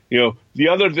 the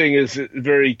other thing is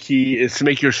very key is to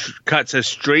make your cuts as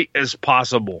straight as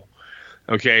possible.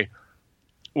 Okay.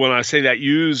 When I say that,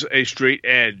 use a straight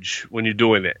edge when you're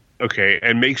doing it. Okay.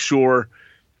 And make sure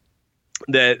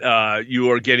that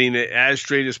you are getting it as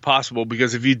straight as possible,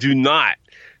 because if you do not,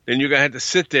 then you're going to have to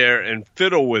sit there and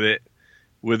fiddle with it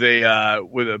with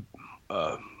a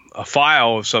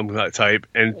file of some type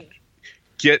and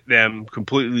get them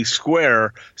completely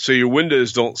square so your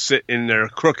windows don't sit in there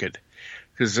crooked,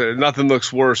 because nothing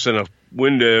looks worse than a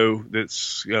window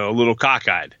that's a little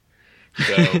cockeyed.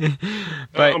 So,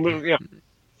 but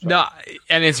no,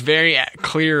 and it's very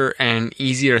clear and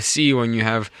easy to see when you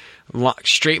have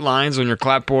straight lines on your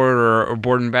clapboard or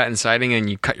board and batten siding and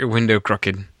you cut your window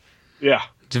crooked. Yeah,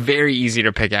 it's very easy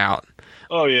to pick out.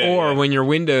 Oh yeah. Or when your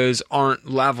windows aren't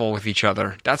level with each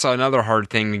other. That's another hard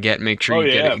thing to get. Make sure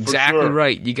you get it exactly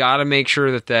right. You got to make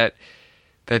sure that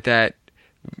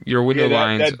your window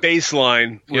lines, that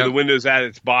baseline where the window's at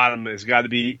its bottom, has got to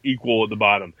be equal at the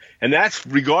bottom, and that's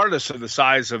regardless of the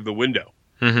size of the window.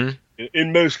 Mm-hmm.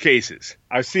 In most cases,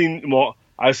 I've seen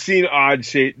odd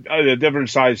shape, different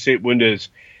size shaped windows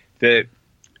that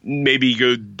maybe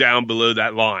go down below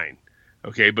that line.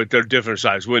 Okay, but they're different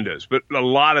size windows. But a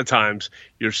lot of times,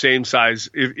 your same size,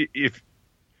 if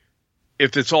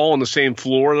it's all on the same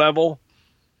floor level,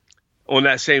 on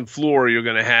that same floor, you're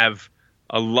going to have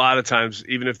a lot of times,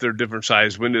 even if they're different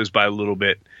size windows by a little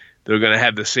bit, they're going to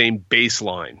have the same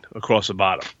baseline across the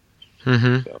bottom.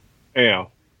 Mm-hmm. So, yeah.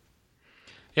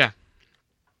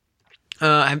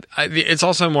 It's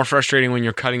also more frustrating when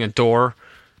you're cutting a door.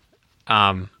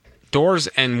 Doors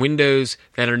and windows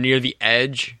that are near the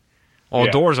edge. Well,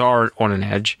 doors are on an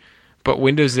edge, but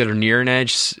windows that are near an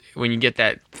edge, when you get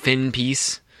that thin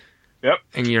piece,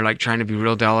 and you're trying to be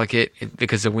real delicate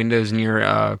because the window's near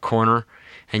a corner,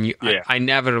 and I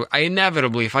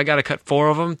inevitably, if I got to cut 4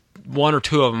 of them, 1 or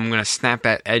 2 of them, I'm going to snap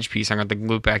that edge piece. I'm going to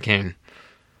glue it back in.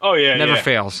 Oh yeah, never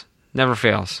fails. Never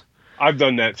fails. I've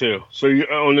done that too. So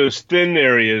on those thin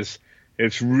areas,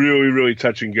 it's really, really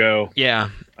touch and go. Yeah.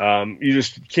 You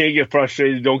just can't get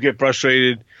frustrated. Don't get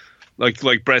frustrated.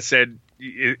 Like Brett said,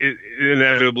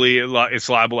 inevitably it's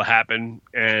liable to happen,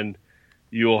 and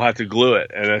you'll have to glue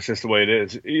it, and that's just the way it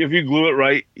is. If you glue it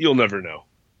right, you'll never know.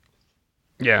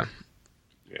 Yeah.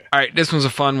 All right, this one's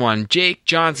a fun one. Jake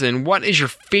Johnson, what is your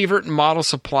favorite model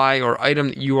supply or item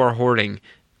that you are hoarding?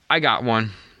 I got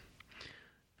one,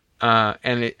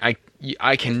 and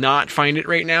I cannot find it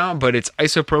right now, but it's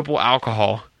isopropyl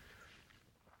alcohol.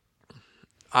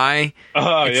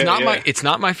 It's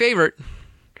not my favorite.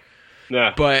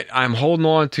 No. But I'm holding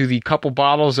on to the couple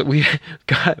bottles that we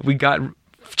got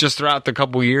just throughout the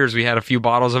couple years. We had a few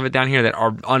bottles of it down here that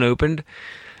are unopened.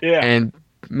 Yeah. And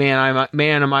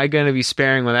am I going to be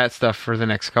sparing with that stuff for the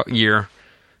next year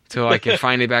till I can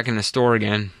find it back in the store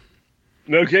again.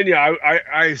 No kidding.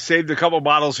 I saved a couple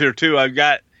bottles here too. I've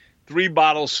got 3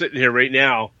 bottles sitting here right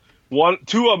now.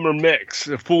 2 of them are mixed,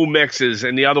 full mixes,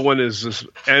 and the other one is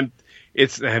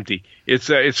it's empty.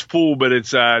 It's full, but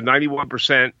it's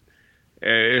 91%.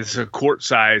 It's a quart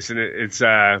size, and it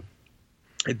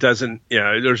doesn't,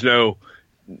 there's no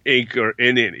ink or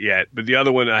in it yet. But the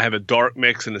other one, I have a dark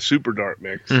mix and a super dark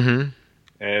mix, mm-hmm.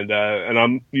 and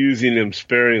I'm using them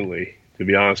sparingly, to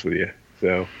be honest with you.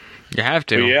 So you have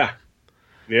to,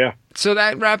 yeah. So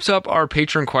that wraps up our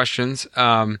patron questions.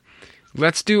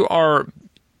 Let's do our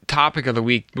topic of the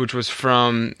week, which was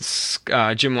from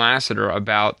Jim Lassiter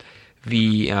about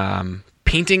the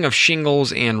painting of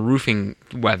shingles and roofing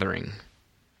weathering.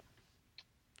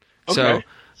 Okay,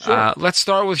 so sure. Let's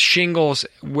start with shingles.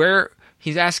 Where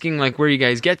he's asking, like, where you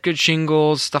guys get good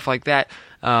shingles, stuff like that.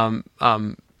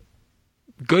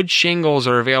 Good shingles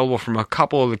are available from a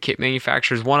couple of the kit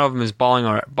manufacturers. One of them is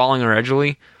Ballinger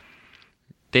Edgley.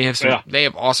 They have They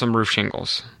have awesome roof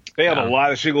shingles. They have a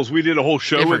lot of shingles. We did a whole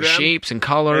show with them. Different shapes and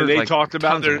colors. And they talked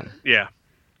about their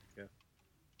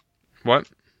What?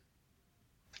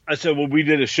 I said, well, we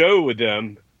did a show with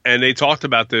them, and they talked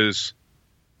about those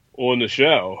on the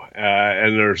show.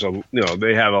 And there's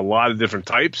they have a lot of different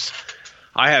types.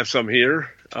 I have some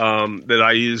here that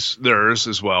I use theirs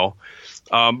as well.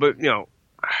 But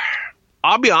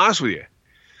I'll be honest with you.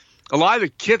 A lot of the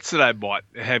kits that I bought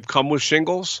have come with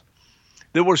shingles.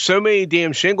 There were so many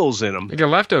damn shingles in them. They got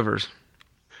leftovers.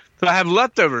 I have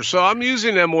leftovers, so I'm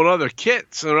using them on other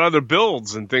kits and other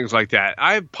builds and things like that.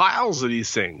 I have piles of these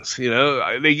things.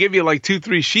 They give you like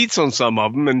 2-3 sheets on some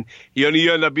of them, and you only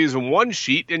end up using 1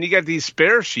 sheet, and you got these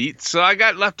spare sheets. So I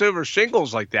got leftover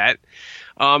shingles like that.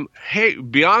 Hey,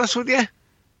 be honest with you,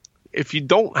 if you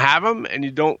don't have them and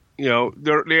you don't,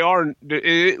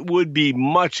 it would be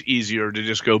much easier to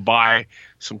just go buy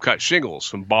some cut shingles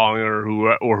from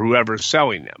Ballinger or whoever is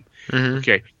selling them. Mm-hmm.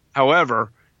 Okay.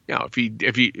 However,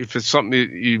 if it's something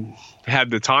that you have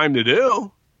the time to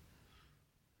do,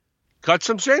 cut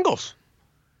some shingles.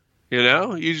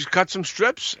 You just cut some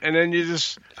strips, and then you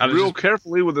just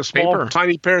carefully with a small,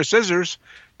 tiny pair of scissors,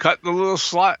 cut the little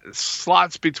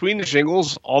slots between the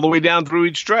shingles all the way down through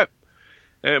each strip.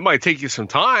 And it might take you some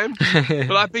time,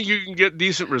 but I think you can get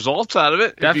decent results out of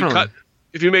it. Definitely.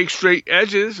 If you make straight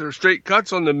edges or straight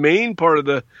cuts on the main part of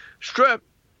the strip,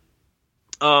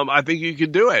 I think you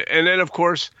could do it. And then, of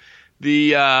course,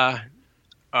 there's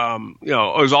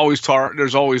always tar.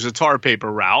 There's always a tar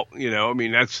paper route.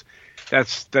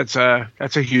 That's a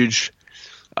huge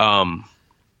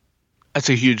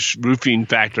roofing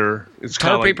factor. It's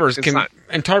tar paper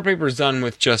tar paper is done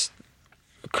with just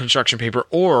construction paper,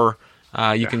 or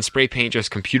you can spray paint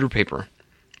just computer paper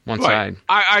one side.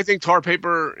 I think tar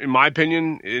paper, in my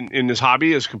opinion, in this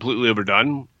hobby is completely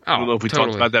overdone. I don't know if we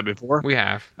talked about that before. We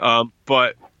have.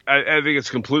 But I think it's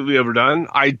completely overdone.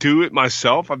 I do it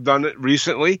myself. I've done it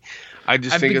recently. I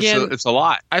just think it's a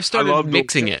lot. I've started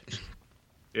mixing it.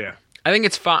 Yeah. I think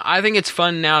it's fun. I think it's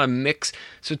fun now to mix.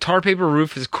 So tar paper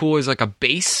roof is cool as like a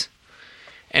base,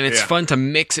 and it's fun to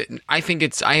mix it. I think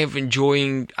I've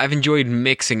enjoyed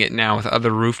mixing it now with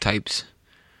other roof types.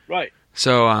 Right.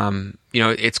 So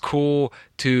it's cool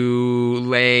to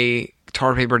lay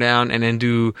tar paper down and then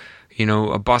do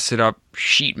a busted up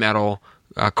sheet metal,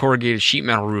 corrugated sheet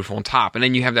metal roof on top, and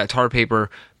then you have that tar paper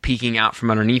peeking out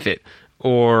from underneath it.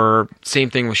 Or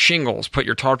same thing with shingles. Put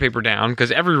your tar paper down,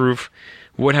 because every roof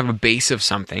would have a base of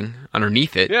something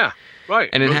underneath it. Yeah, right.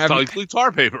 And then have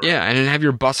tar paper. Yeah, and then have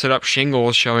your busted up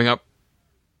shingles showing up.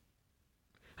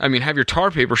 Have your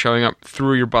tar paper showing up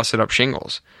through your busted up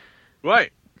shingles.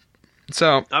 Right.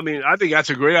 So, I think that's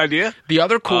a great idea. The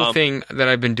other cool thing that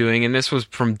I've been doing, and this was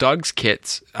from Doug's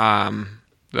kits,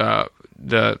 the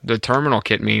terminal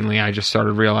kit mainly, I just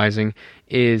started realizing,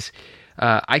 is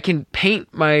I can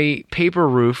paint my paper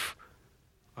roof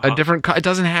a different color. It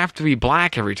doesn't have to be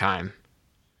black every time.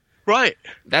 Right.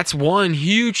 That's one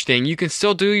huge thing. You can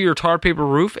still do your tar paper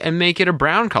roof and make it a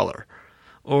brown color,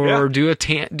 or do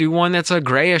one that's a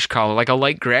grayish color, like a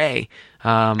light gray.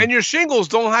 And your shingles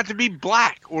don't have to be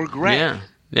black or gray.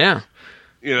 Yeah.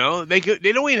 They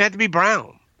don't even have to be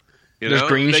brown. There's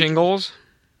green shingles.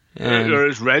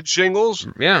 There's red shingles.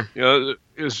 Yeah.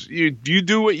 You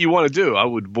do what you want to do. I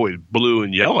would avoid blue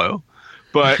and yellow,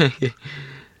 but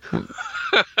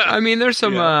there's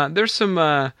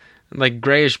some like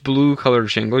grayish blue colored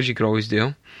shingles, you could always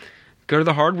do. Go to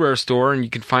the hardware store and you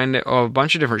can find a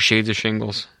bunch of different shades of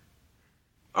shingles.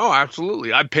 Oh,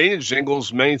 absolutely. I've painted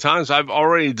shingles many times. I've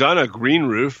already done a green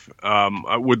roof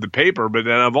with the paper, but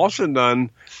then I've also done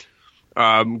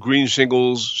green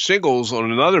shingles on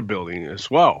another building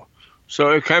as well.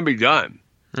 So it can be done.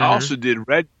 Mm-hmm. I also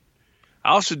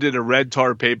did a red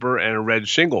tar paper and a red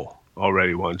shingle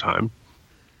already one time.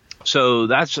 So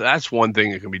that's one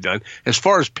thing that can be done. As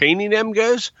far as painting them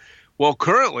goes, well,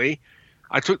 currently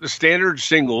I took the standard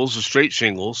shingles, the straight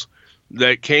shingles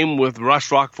that came with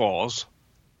Rush Rock Falls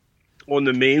on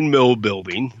the main mill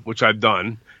building, which I've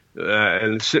done,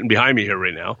 and it's sitting behind me here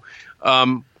right now.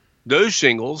 Those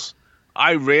shingles,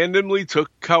 I randomly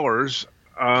took colors.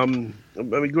 Let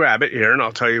me grab it here, and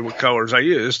I'll tell you what colors I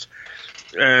used.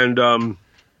 And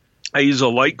I used a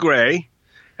light gray,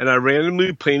 and I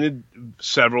randomly painted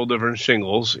several different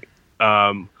shingles,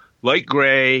 light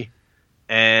gray,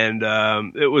 and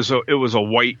it was a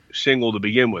white shingle to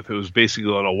begin with. It was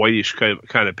basically on a whitish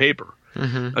kind of paper.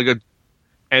 Mm-hmm.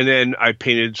 And then I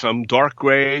painted some dark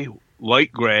gray,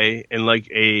 light gray, and like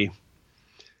a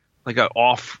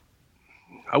off.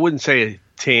 I wouldn't say a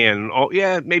tan. Oh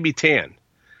yeah, maybe tan,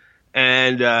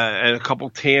 and a couple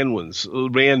tan ones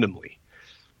randomly,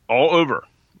 all over.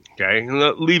 Okay, and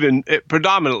leaving it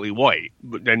predominantly white,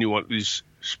 but then you want these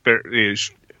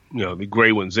the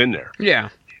gray ones in there. Yeah.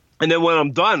 And then when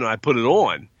I'm done, I put it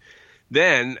on.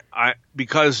 Then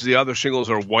because the other shingles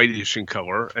are whitish in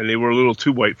color and they were a little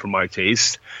too white for my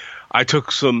taste, I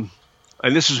took some,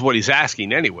 and this is what he's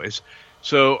asking anyways.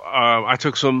 So I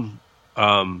took some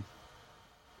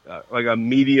like a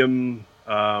medium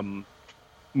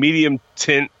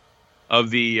tint of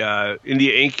the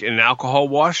India ink and alcohol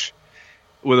wash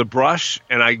with a brush,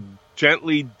 and I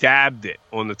gently dabbed it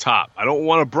on the top. I don't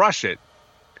want to brush it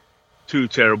too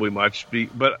terribly much,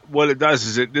 but what it does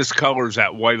is it discolors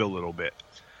that white a little bit.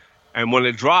 And when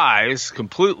it dries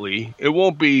completely, it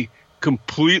won't be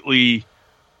completely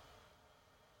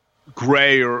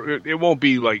gray, or it won't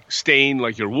be like stained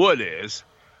like your wood is.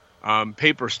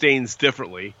 Paper stains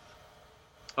differently,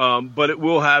 but it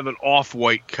will have an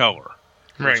off-white color,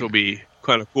 which will be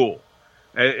kind of cool.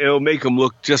 And it'll make them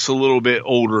look just a little bit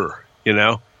older, you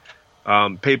know.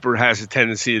 Paper has a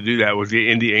tendency to do that with the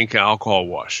India ink and alcohol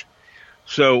wash.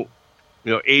 So,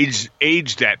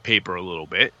 age that paper a little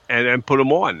bit and then put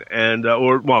them on, and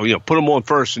put them on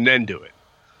first and then do it.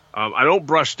 I don't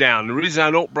brush down. The reason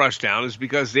I don't brush down is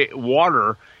because the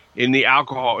water in the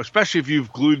alcohol, especially if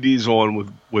you've glued these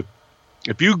on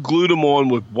if you glued them on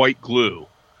with white glue,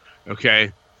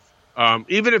 okay.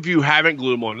 Even if you haven't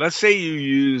glued them on, let's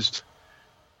say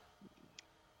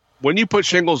when you put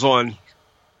shingles on,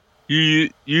 you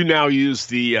now use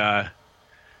the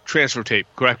transfer tape,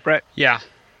 correct, Brett? Yeah.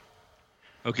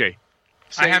 Okay.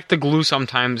 I have to glue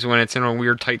sometimes when it's in a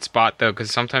weird tight spot, though,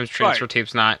 because sometimes transfer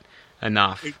tape's not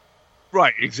enough.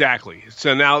 Right, exactly.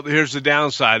 So now here's the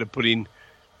downside of putting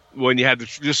when you have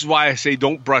this is why I say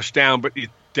don't brush down, but you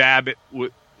dab it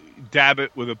with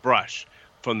a brush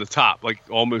from the top, like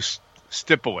almost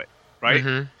stipple it, right?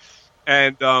 Mm-hmm.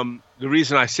 And the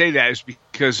reason I say that is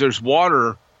because there's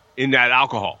water in that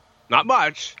alcohol. Not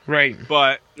much, right?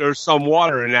 But there's some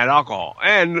water in that alcohol,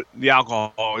 and the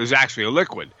alcohol is actually a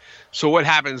liquid. So what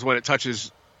happens when it touches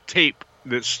tape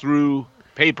that's through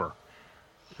paper?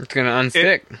 It's going to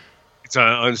unstick. It's going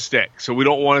to unstick. So we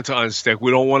don't want it to unstick.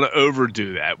 We don't want to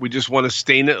overdo that. We just want to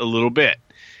stain it a little bit.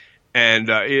 And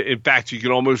in fact, you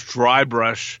can almost dry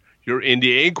brush your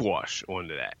India ink wash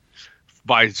onto that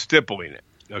by stippling it.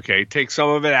 Okay, take some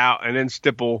of it out and then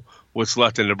stipple what's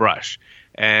left in the brush.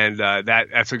 And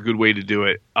that's a good way to do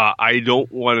it. I don't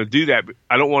want to do that.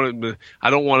 I don't want them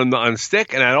to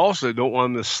unstick, and I also don't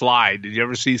want them to slide. Did you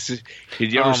ever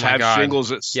have shingles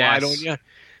that slide on you?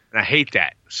 And I hate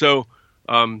that. So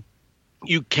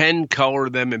you can color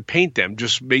them and paint them.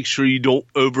 Just make sure you don't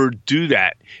overdo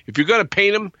that. If you're going to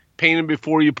paint them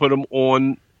before you put them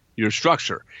on your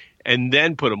structure, and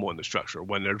then put them on the structure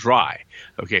when they're dry.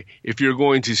 Okay. If you're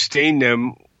going to stain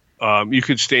them, you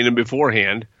could stain them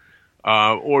beforehand.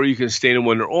 Or you can stain them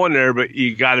when they're on there, but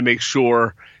you got to make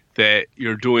sure that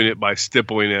you're doing it by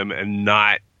stippling them and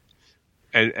not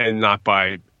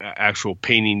by actual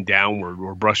painting downward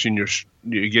or brushing you're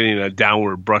getting a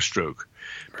downward brush stroke,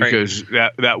 because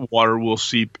that water will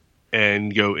seep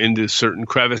and go into certain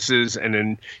crevices, and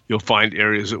then you'll find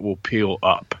areas that will peel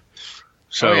up.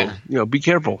 So, be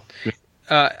careful.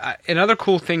 Another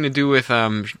cool thing to do with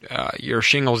your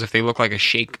shingles, if they look like a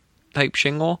shake type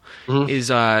shingle, is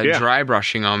dry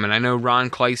brushing them. And I know Ron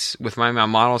Kleiss with My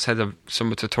Mount Models had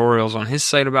some tutorials on his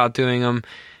site about doing them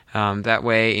that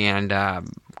way. And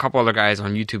couple other guys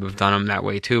on YouTube have done them that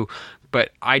way too.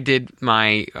 But I did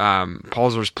my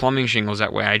Paulser's plumbing shingles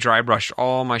that way. I dry brushed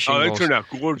all my shingles. Oh, they turned out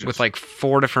gorgeous. With like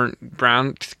 4 different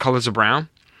colors of brown.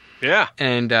 Yeah.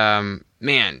 And,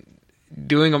 man,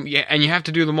 doing them... Yeah, and you have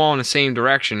to do them all in the same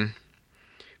direction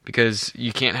because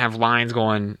you can't have lines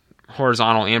going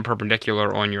horizontal and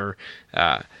perpendicular on your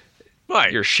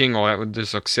your shingle. That would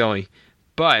just look silly.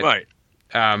 But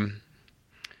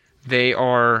they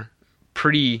are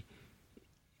pretty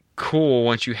cool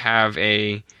once you have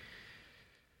a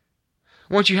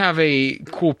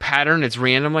cool pattern that's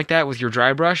random like that with your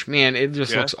dry brush. Man, it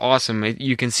just looks awesome.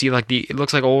 You can see it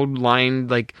looks like old lined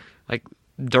like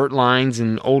dirt lines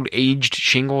and old aged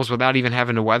shingles without even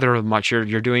having to weather much.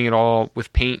 You're doing it all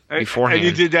with paint beforehand. And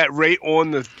you did that right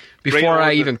on the before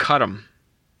I even cut them.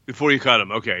 Before you cut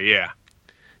them, okay, yeah.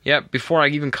 Yep, before I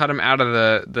even cut them out of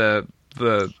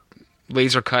the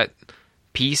laser cut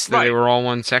piece that they were all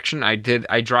one section. I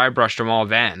dry brushed them all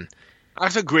then.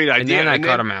 That's a great idea. And then I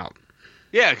cut them out.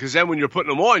 Yeah, because then when you're putting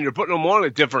them on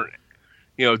at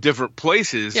different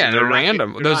places. Yeah, they're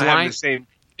random. Those lines, the same.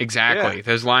 Exactly. Yeah.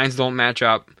 Those lines don't match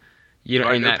up.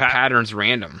 And that pattern's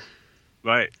random.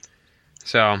 Right.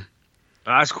 So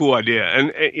that's a cool idea,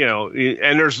 and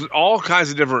there's all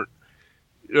kinds of different.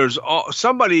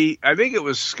 Somebody, I think it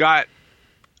was Scott.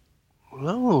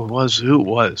 Well, who it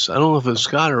was. I don't know if it was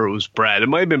Scott or it was Brad. It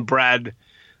might have been Brad,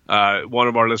 one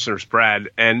of our listeners, Brad,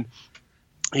 and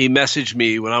he messaged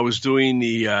me when I was doing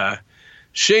the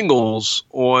shingles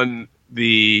on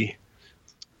the.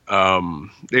 They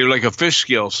were like a fish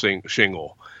scale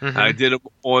shingle. Mm-hmm. I did it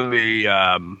on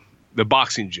the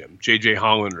boxing gym, J.J.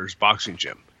 Hollander's boxing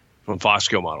gym from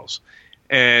Fosco Models.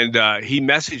 And he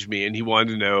messaged me, and he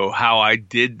wanted to know how I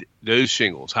did those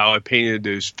shingles, how I painted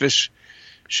those fish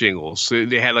shingles. So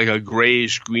they had like a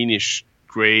greenish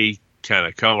gray kind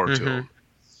of color to them.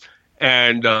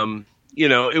 And,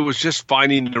 it was just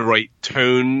finding the right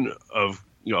tone of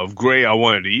gray I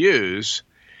wanted to use.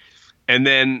 And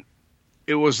then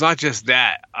it was not just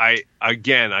that. I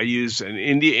use an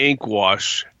India ink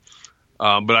wash,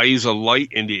 but I use a light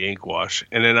India ink wash.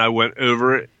 And then I went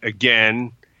over it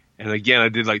again. And again, I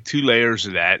did like 2 layers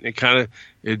of that, and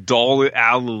it dulled it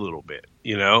out a little bit.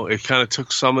 It kind of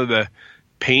took some of the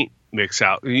paint mix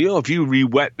out. If you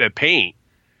re-wet the paint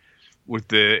with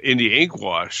the India ink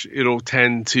wash, it'll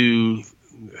tend to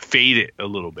fade it a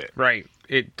little bit. Right.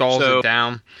 It dulls it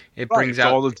down. It brings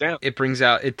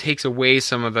out. It takes away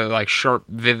some of the like sharp,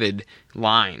 vivid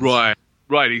lines.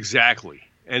 Right. Exactly.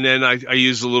 And then I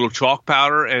used a little chalk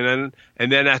powder, and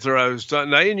then after I was done,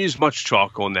 and I didn't use much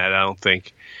chalk on that, I don't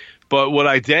think. But what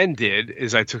I then did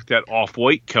is I took that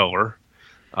off-white color,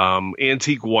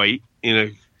 antique white,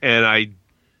 and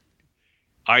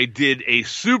I did a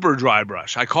super dry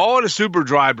brush. I call it a super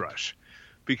dry brush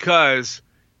because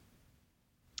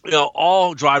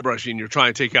all dry brushing, you're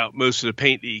trying to take out most of the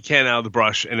paint that you can out of the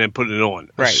brush and then put it on.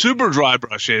 Right. A super dry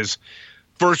brush is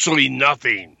virtually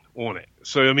nothing on it.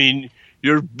 So I mean,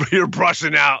 you're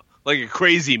brushing out like a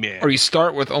crazy man. Or you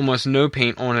start with almost no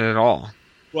paint on it at all.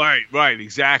 Right,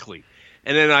 exactly.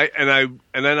 And then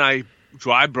I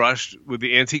dry brushed with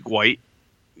the antique white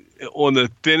on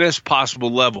the thinnest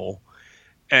possible level,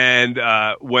 and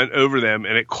went over them,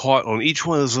 and it caught on each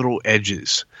one of those little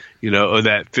edges, of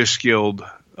that fish scaled.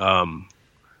 I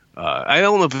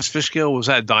don't know if it's fish scale. Was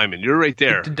that a diamond? You're right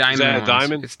there. It's a diamond. Is that a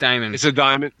diamond? It's diamond. It's a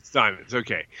diamond. It's diamonds.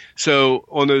 Okay. So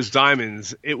on those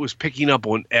diamonds, it was picking up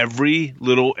on every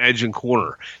little edge and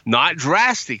corner, not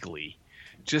drastically,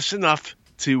 just enough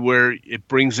to where it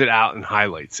brings it out and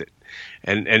highlights it,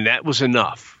 and that was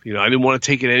enough. I didn't want to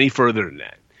take it any further than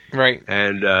that. Right.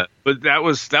 And but that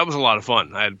was a lot of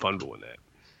fun. I had fun doing that.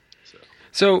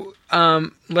 So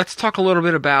let's talk a little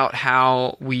bit about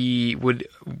how we would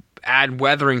add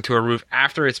weathering to a roof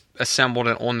after it's assembled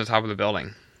and on the top of the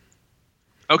building.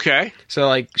 Okay. So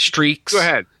like streaks. Go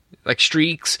ahead. Like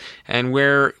streaks, and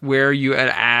where you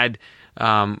add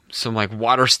some like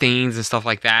water stains and stuff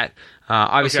like that.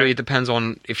 Obviously, It depends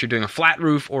on if you're doing a flat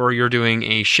roof or you're doing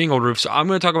a shingled roof. So I'm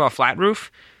going to talk about flat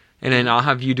roof, and then I'll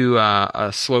have you do a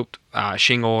sloped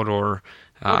shingled or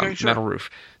metal roof.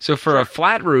 So for a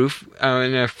flat roof,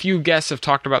 and a few guests have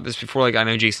talked about this before, like I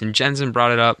know Jason Jensen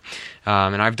brought it up,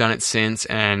 and I've done it since,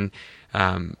 and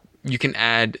you can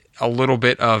add a little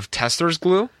bit of Testor's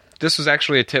glue. This was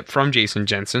actually a tip from Jason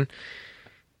Jensen.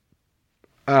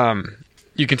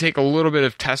 You can take a little bit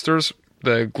of Testor's,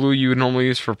 the glue you would normally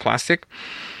use for plastic.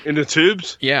 In the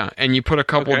tubes? Yeah, and you put a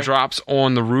couple drops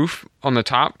on the roof, on the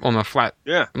top, on the flat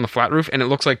roof, and it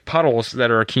looks like puddles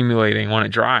that are accumulating when it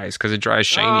dries, because it dries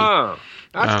shiny. Oh,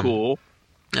 that's cool.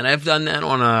 And I've done that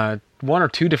on a one or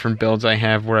two different builds I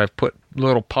have where I've put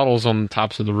little puddles on the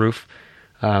tops of the roof.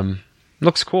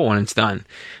 Looks cool when it's done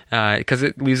because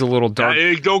it leaves a little dark.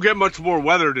 You don't get much more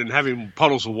weather than having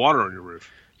puddles of water on your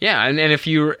roof. Yeah, and if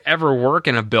you ever work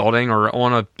in a building or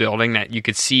on a building that you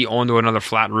could see onto another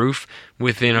flat roof,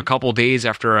 within a couple days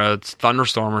after a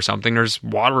thunderstorm or something, there's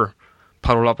water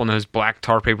puddled up on those black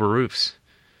tar paper roofs.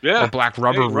 Yeah. Or black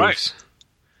rubber roofs.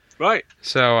 Right.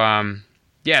 So,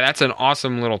 yeah, that's an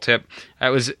awesome little tip. That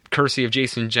was courtesy of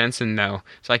Jason Jensen, though,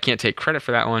 so I can't take credit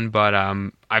for that one, but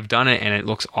I've done it, and it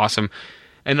looks awesome.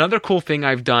 Another cool thing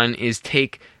I've done is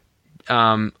take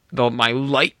my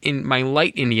light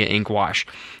India ink wash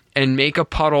and make a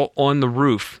puddle on the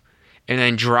roof and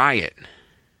then dry it.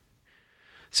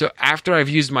 So after I've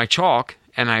used my chalk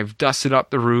and I've dusted up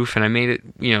the roof and I made it,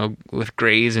 with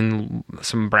grays and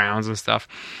some browns and stuff,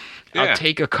 I'll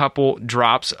take a couple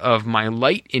drops of my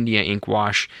light India ink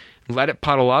wash, let it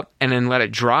puddle up, and then let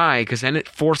it dry, because then it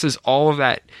forces all of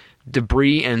that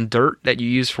debris and dirt that you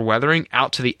use for weathering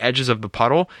out to the edges of the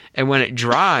puddle, and when it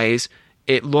dries,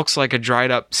 it looks like a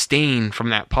dried up stain from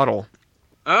that puddle.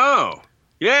 Oh,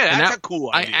 yeah, that's a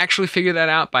cool idea. I actually figured that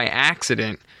out by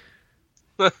accident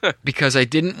because I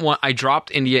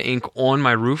dropped India ink on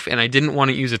my roof and I didn't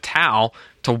want to use a towel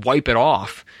to wipe it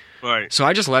off. Right. So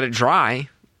I just let it dry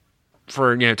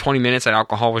for 20 minutes. That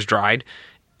alcohol was dried,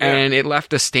 and it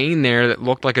left a stain there that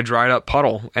looked like a dried up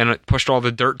puddle, and it pushed all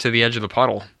the dirt to the edge of the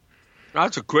puddle.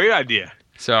 That's a great idea.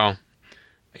 So,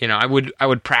 I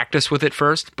would practice with it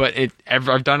first, but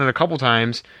I've done it a couple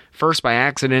times, first by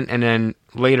accident and then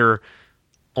later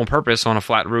on purpose on a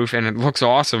flat roof, and it looks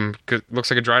awesome because it looks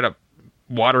like a dried up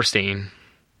water stain.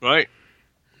 Right.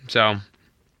 So,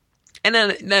 and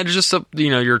then there's just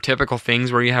your typical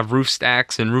things where you have roof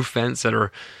stacks and roof vents that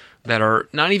are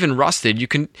not even rusted. You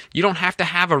don't have to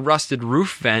have a rusted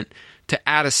roof vent to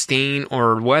add a stain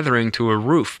or weathering to a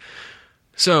roof.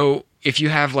 So if you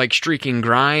have like streaking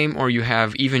grime, or you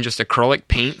have even just acrylic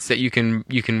paints that you can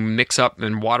mix up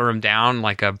and water them down,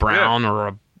 like a brown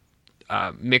or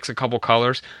a mix a couple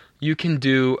colors, you can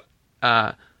do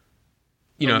raw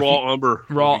umber.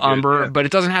 Raw umber, but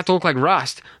it doesn't have to look like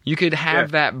rust. You could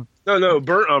have that. No,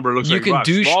 burnt umber looks like rust.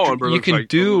 Raw umber looks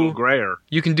like a little grayer.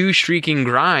 You can do streaking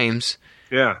grimes.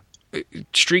 Yeah.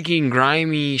 Streaking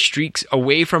grimy streaks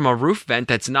away from a roof vent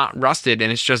that's not rusted,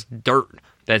 and it's just dirt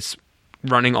that's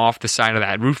running off the side of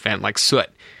that roof vent like soot.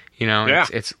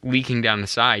 It's leaking down the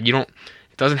side. It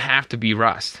doesn't have to be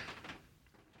rust.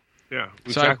 Yeah,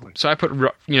 exactly. So I put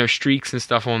streaks and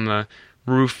stuff on the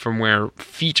roof from where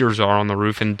features are on the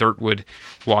roof, and dirt would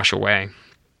wash away.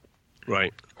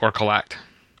 Right. Or collect.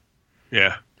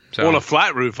 Yeah. So on a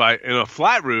flat roof,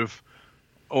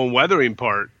 on weathering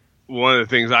part, one of the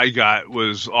things I got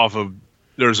was off of,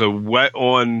 there's a wet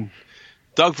on,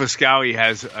 Doug Fiscali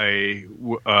has a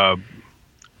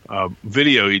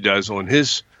video he does on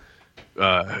his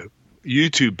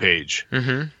YouTube page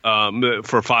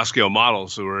for Foscale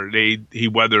models, where he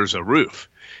weathers a roof.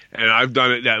 And I've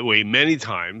done it that way many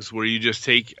times, where you just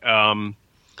take not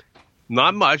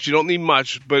much, you don't need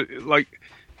much, but like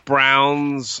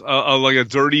browns, like a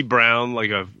dirty brown,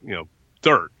 like a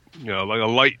dirt, like a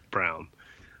light brown,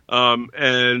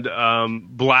 and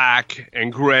black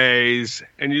and grays,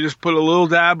 and you just put a little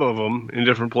dab of them in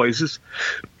different places,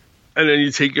 and then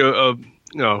you take a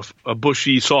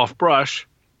bushy soft brush,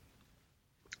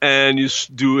 and you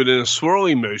do it in a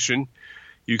swirling motion.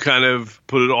 You kind of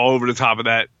put it all over the top of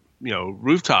that,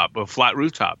 rooftop, a flat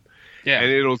rooftop. Yeah.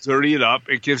 And it'll dirty it up.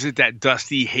 It gives it that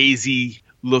dusty, hazy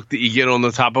look that you get on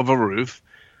the top of a roof.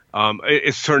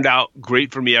 It's turned out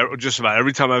great for me just about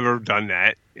every time I've ever done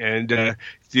that. And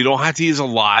you don't have to use a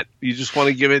lot. You just want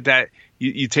to give it that.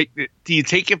 You take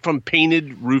it from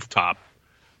painted rooftop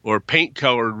or paint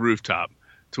colored rooftop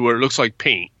to where it looks like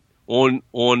paint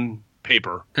on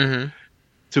paper,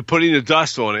 to putting the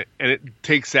dust on it, and it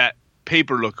takes that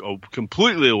paper look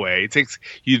completely away.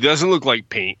 It doesn't look like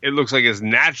paint. It looks like it's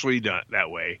naturally done that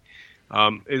way.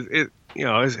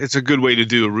 It's a good way to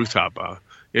do a rooftop.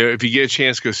 If you get a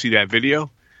chance, go see that video.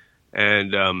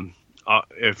 And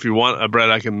if you want,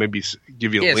 Brett, I can maybe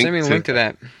give you a link. Yeah, send me a link to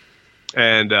that.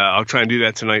 And I'll try and do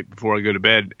that tonight before I go to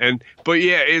bed. But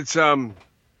yeah, it's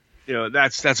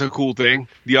that's a cool thing.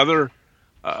 The other.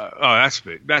 That's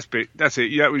big. That's big. That's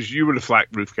it. Yeah, you were the flat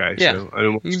roof guy. Yeah, so I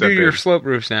don't you do your slope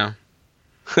roofs now.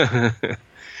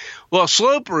 Well,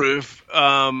 slope roof,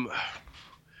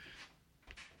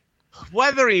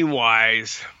 weathering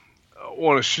wise,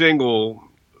 on a shingle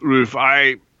roof,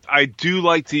 I do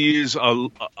like to use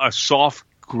a soft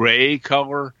gray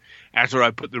color after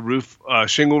I put the roof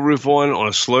shingle roof on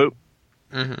a slope.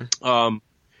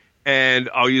 and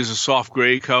I'll use a soft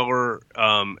gray color,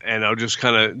 and I'll just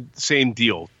kind of same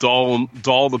deal, dull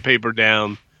the paper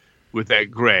down with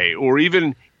that gray, or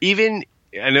even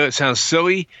I know it sounds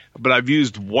silly, but I've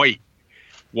used white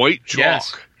chalk,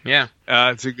 Yes. Yeah.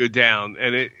 to go down,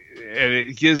 and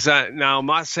it gives that. Now I'm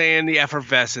not saying the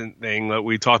effervescent thing that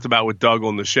we talked about with Doug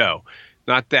on the show,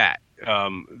 not that.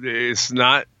 It's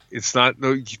not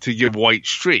to give white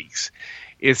streaks.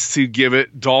 It's to give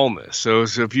it dullness. So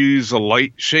if you use a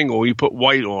light shingle, you put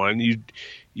white on.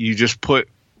 You just put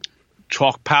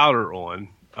chalk powder on,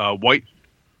 white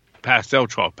pastel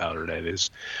chalk powder, that is,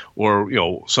 or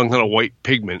some kind of white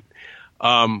pigment.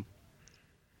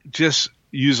 Just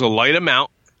use a light amount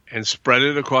and spread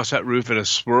it across that roof in a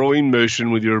swirling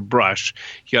motion with your brush.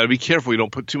 You got to be careful you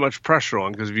don't put too much pressure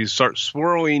on, because if you start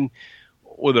swirling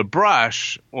with a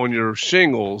brush on your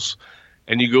shingles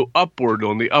and you go upward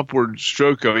on the upward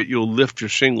stroke of it, you'll lift your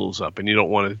shingles up, and you don't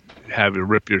want to have it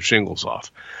rip your shingles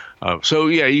off. So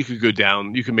yeah, you could go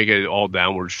down. You can make it all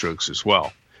downward strokes as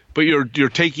well. But you're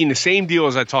taking the same deal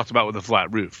as I talked about with the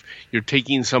flat roof. You're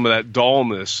taking some of that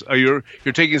dullness. You're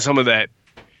taking some of that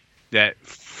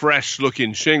fresh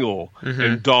looking shingle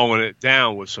and dulling it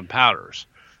down with some powders.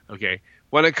 Okay.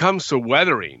 When it comes to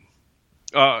weathering,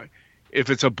 if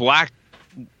it's a black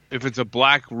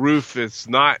roof, that's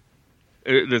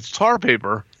tar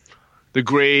paper, the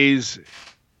grays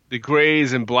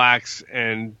and blacks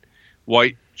and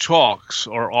white chalks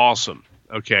are awesome.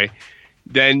 Okay.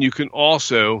 Then you can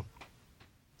also,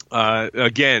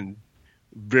 again,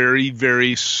 very,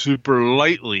 very super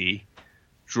lightly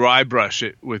dry brush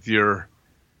it with your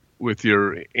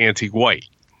antique white,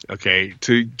 okay,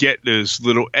 to get those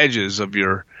little edges of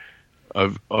your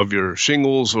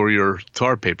shingles or your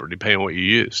tar paper, depending on what you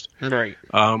used. Right.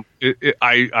 I'm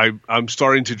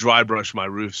starting to dry brush my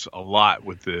roofs a lot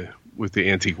with the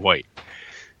antique white.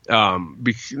 I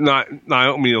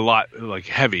don't mean a lot like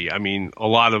heavy. I mean a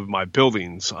lot of my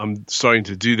buildings. I'm starting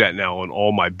to do that now on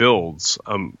all my builds.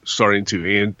 I'm starting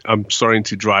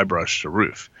to dry brush the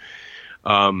roof,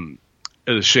 the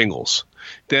shingles.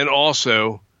 Then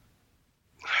also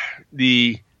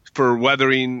for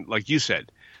weathering, like you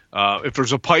said, if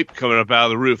there's a pipe coming up out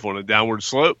of the roof on a downward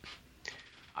slope,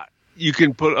 you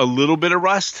can put a little bit of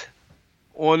rust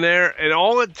on there, and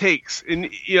all it takes, and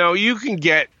you can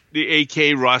get the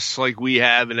AK rust like we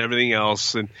have and everything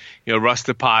else, and rust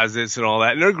deposits and all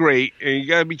that, and they're great, and you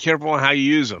got to be careful on how you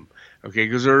use them, okay,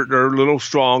 because they're a little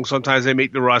strong. Sometimes they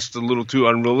make the rust a little too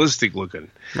unrealistic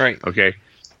looking. Right. Okay.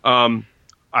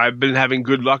 I've been having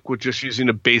good luck with just using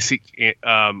a basic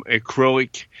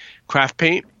acrylic craft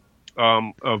paint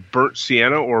of burnt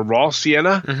sienna or raw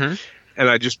sienna, and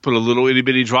I just put a little itty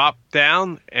bitty drop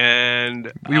down,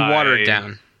 and we water it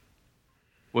down.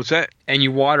 What's that? And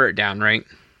you water it down, right?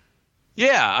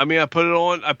 Yeah, I mean, I put it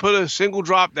on. I put a single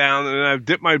drop down, and I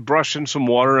dip my brush in some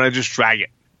water, and I just drag it.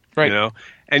 Right.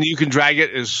 And you can drag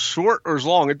it as short or as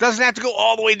long. It doesn't have to go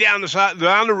all the way down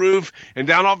the roof and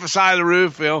down off the side of the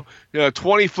roof. A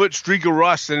 20-foot streak of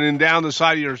rust and then down the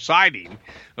side of your siding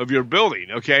of your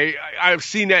building. Okay, I've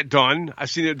seen that done. I've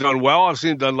seen it done well. I've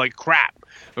seen it done like crap.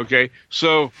 Okay,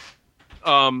 so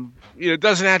it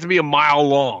doesn't have to be a mile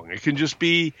long. It can just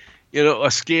be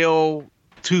a scale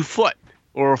 2 foot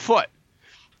or a foot.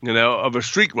 Of a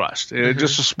streak rust. And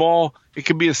just a small. It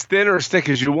can be as thin or as thick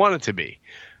as you want it to be.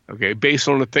 Okay, based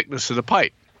on the thickness of the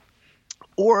pipe.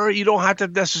 Or you don't have to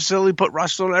necessarily put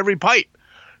rust on every pipe.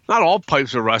 Not all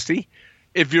pipes are rusty.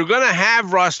 If you're going to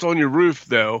have rust on your roof,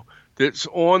 though, that's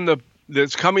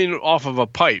coming off of a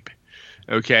pipe,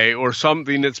 okay, or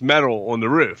something that's metal on the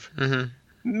roof,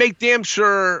 make damn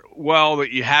sure, that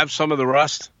you have some of the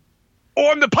rust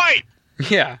on the pipe.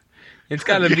 Yeah, it's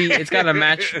got to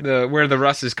match where the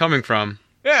rust is coming from.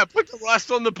 Yeah, put the rust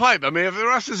on the pipe. I mean, if the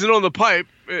rust isn't on the pipe,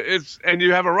 and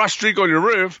you have a rust streak on your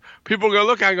roof, people are going to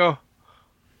look and go,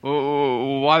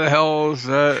 oh, why the hell is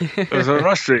there's a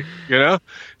rust streak,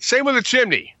 Same with a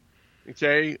chimney,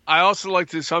 okay? I also like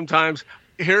to sometimes,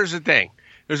 here's the thing.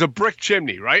 There's a brick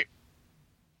chimney, right?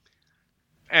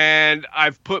 And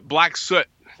I've put black soot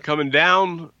coming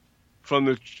down from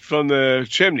the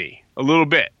chimney a little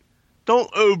bit.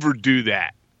 Don't overdo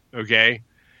that, okay?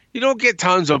 You don't get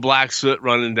tons of black soot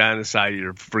running down the side of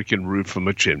your freaking roof from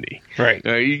a chimney. Right.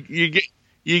 You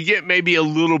get maybe a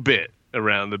little bit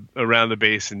around the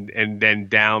base and then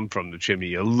down from the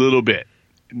chimney a little bit.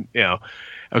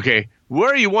 Okay.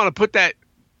 Where you want to put that,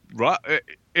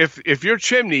 if your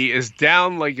chimney is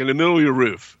down like in the middle of your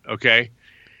roof, okay,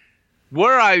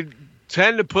 where I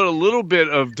tend to put a little bit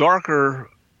of darker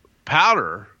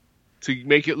powder to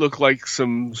make it look like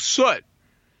some soot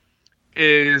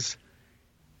is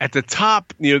at the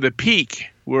top near the peak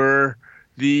where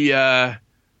the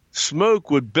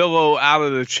smoke would billow out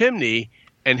of the chimney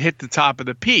and hit the top of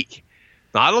the peak.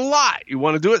 Not a lot. You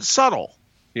want to do it subtle,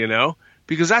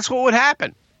 because that's what would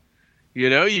happen.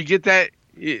 You get that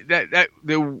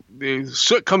the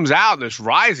soot comes out and it's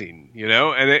rising,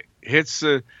 and it hits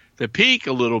the peak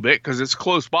a little bit because it's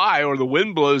close by, or the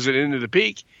wind blows it into the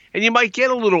peak, and you might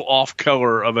get a little off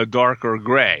color of a darker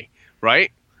gray,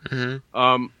 right?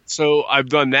 Mm-hmm. So I've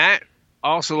done that. I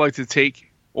also like to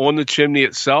take on the chimney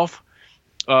itself,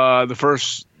 the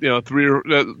first,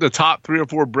 the top 3 or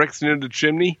 4 bricks near the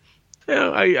chimney.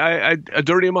 I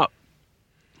dirty them up.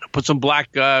 Put some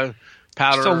black powder.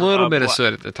 Just a little bit of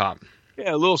soot at the top.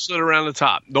 Yeah, a little soot around the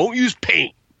top. Don't use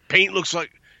paint. Paint looks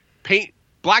like paint.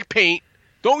 Black paint.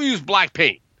 Don't use black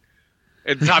paint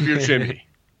at the top of your chimney.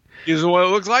 You know what it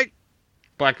looks like?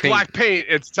 Black paint. Black paint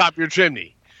at the top of your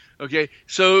chimney. Okay,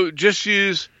 so just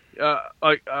use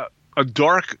like a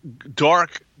dark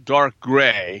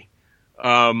gray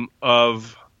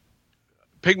of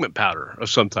pigment powder of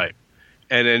some type,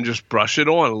 and then just brush it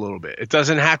on a little bit. It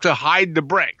doesn't have to hide the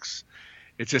bricks.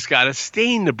 It's just got to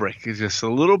stain the brick just a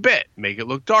little bit, make it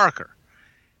look darker.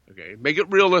 Okay, make it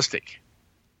realistic.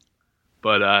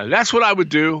 But that's what I would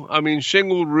do. I mean,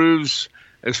 shingled roofs,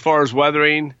 as far as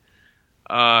weathering,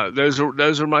 those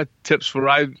are my tips for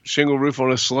shingle roof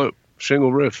on a slope,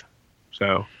 shingle roof.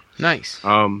 So nice.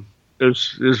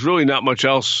 There's really not much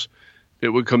else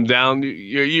that would come down.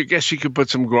 You guess you could put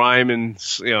some grime and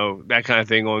that kind of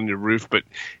thing on your roof, but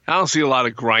I don't see a lot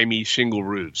of grimy shingle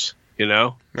roofs.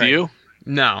 Right. Do you?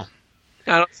 No.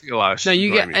 I don't see a lot of. No,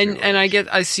 you get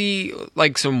I see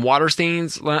like some water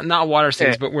stains, not water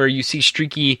stains, but where you see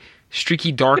streaky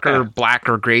darker black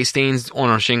or gray stains on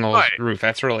a shingle roof.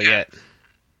 That's really it.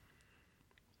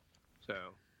 So,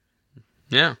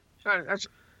 yeah, that's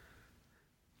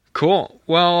cool.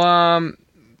 Well,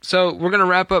 so we're gonna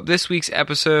wrap up this week's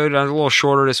episode. A little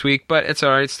shorter this week, but it's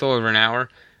all right. It's still over an hour.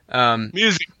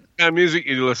 Music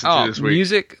you listen to this week.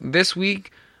 Music this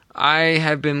week. I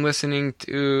have been listening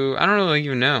to, I don't really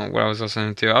even know what I was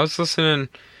listening to. I was listening a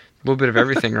little bit of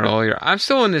everything earlier. I'm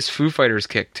still in this Foo Fighters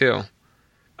kick, too.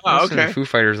 Oh, okay. To Foo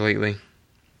Fighters lately.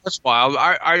 That's wild.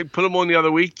 I put them on the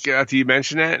other week after you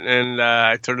mentioned it, and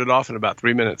I turned it off in about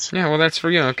 3 minutes. Yeah, well, that's for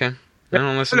you. Okay. I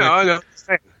don't listen to I know.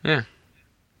 Yeah.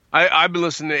 I've been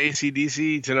listening to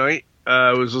AC/DC tonight.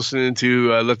 I was listening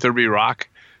to Let There Be Rock,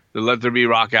 the Let There Be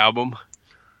Rock album.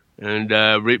 And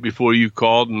right before you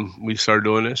called and we started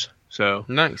doing this. So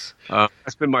nice.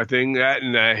 That's been my thing. That,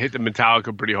 and I hit the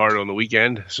Metallica pretty hard on the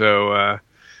weekend. So,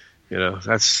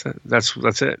 that's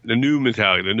it. The new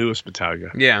Metallica, the newest Metallica.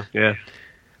 Yeah. Yeah.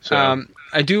 So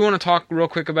I do want to talk real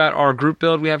quick about our group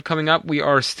build we have coming up. We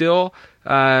are still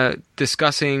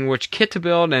discussing which kit to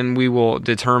build, and we will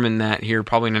determine that here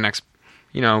probably in the next,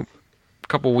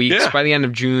 couple weeks. Yeah. By the end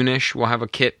of June-ish, we'll have a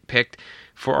kit picked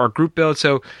for our group build.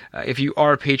 So if you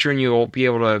are a patron, you'll be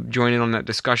able to join in on that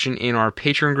discussion in our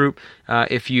patron group.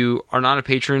 If you are not a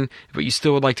patron, but you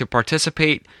still would like to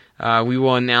participate, we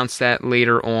will announce that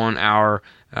later on our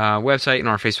website and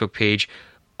our Facebook page.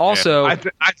 Also, I have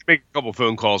to make a couple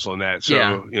phone calls on that.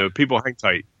 So, people hang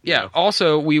tight. Yeah.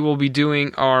 Also, we will be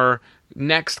doing our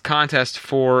next contest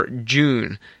for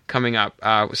June coming up.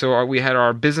 So we had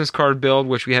our business card build,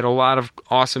 which we had a lot of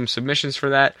awesome submissions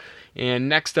for that. And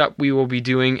next up, we will be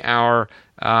doing our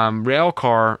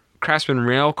Craftsman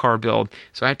rail car build.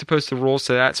 So I have to post the rules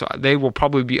to that. So they will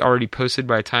probably be already posted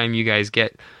by the time you guys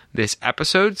get this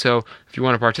episode. So if you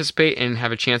want to participate and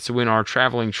have a chance to win our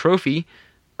traveling trophy,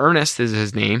 Ernest is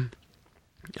his name.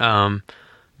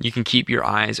 You can keep your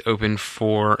eyes open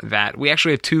for that. We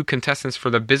actually have 2 contestants for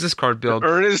the business card build.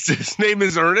 Ernest? His name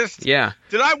is Ernest? Yeah.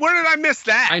 Where did I miss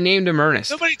that? I named him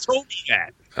Ernest. Nobody told me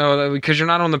that. Oh, because you're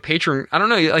not on the Patreon. I don't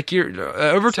know. Like you're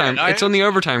overtime. It's on the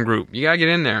overtime group. You gotta get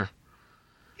in there.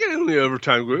 Get in the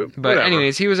overtime group. But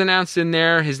anyways, he was announced in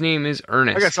there. His name is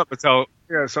Ernest. I got something to tell.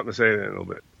 I got something to say in a little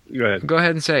bit. Go ahead. Go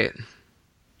ahead and say it.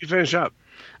 You finish up.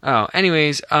 Oh,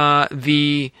 anyways,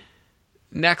 the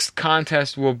next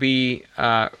contest will be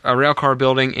a railcar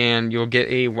building, and you'll get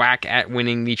a whack at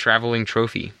winning the traveling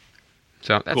trophy.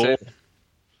 So that's it.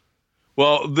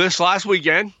 Well, this last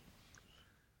weekend,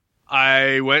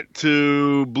 I went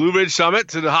to Blue Ridge Summit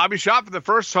to the hobby shop for the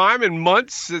first time in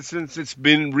months since it's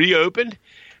been reopened.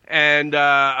 And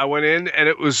I went in, and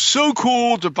it was so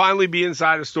cool to finally be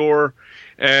inside a store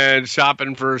and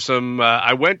shopping for some.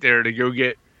 I went there to go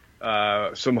get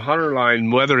some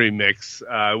Hunterline weathering mix.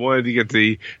 I wanted to get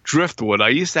the driftwood. I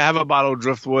used to have a bottle of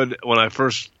driftwood when I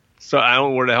first. So I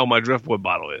don't know where the hell my driftwood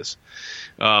bottle is.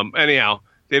 Anyhow,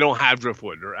 they don't have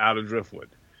driftwood. They're out of driftwood.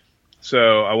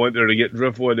 So I went there to get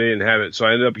driftwood. They didn't have it, so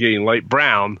I ended up getting light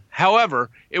brown. However,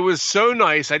 it was so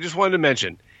nice. I just wanted to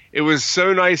mention, it was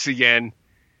so nice again.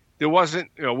 There wasn't,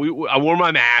 I wore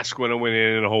my mask when I went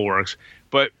in and the whole works,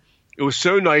 but it was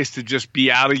so nice to just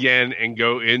be out again and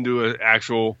go into an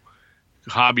actual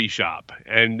hobby shop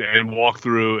and walk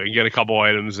through and get a couple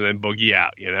items and then boogie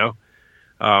out,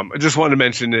 I just wanted to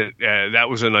mention that that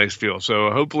was a nice feel. So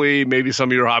hopefully maybe some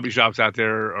of your hobby shops out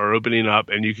there are opening up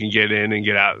and you can get in and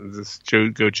get out and just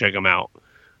go check them out.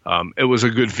 It was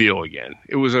a good feel again.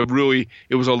 It was a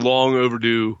long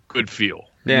overdue good feel.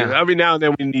 Yeah. Every now and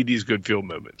then we need these good feel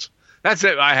moments. That's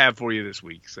it I have for you this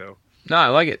week. So No, I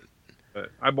like it.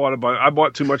 but I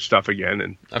bought too much stuff again,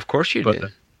 and Of course you did.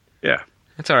 yeah,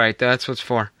 That's all right. That's what it's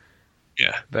for.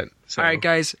 yeah. But So- all right,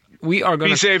 guys, we are going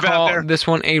Be to safe out call there. this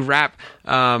one a wrap.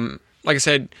 Like I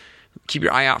said, keep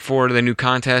your eye out for the new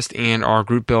contest and our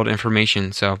group build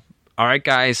information. So, all right,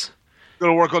 guys.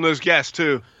 Gonna work on those guests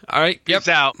too. All right. Peace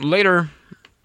Yep. out. Later.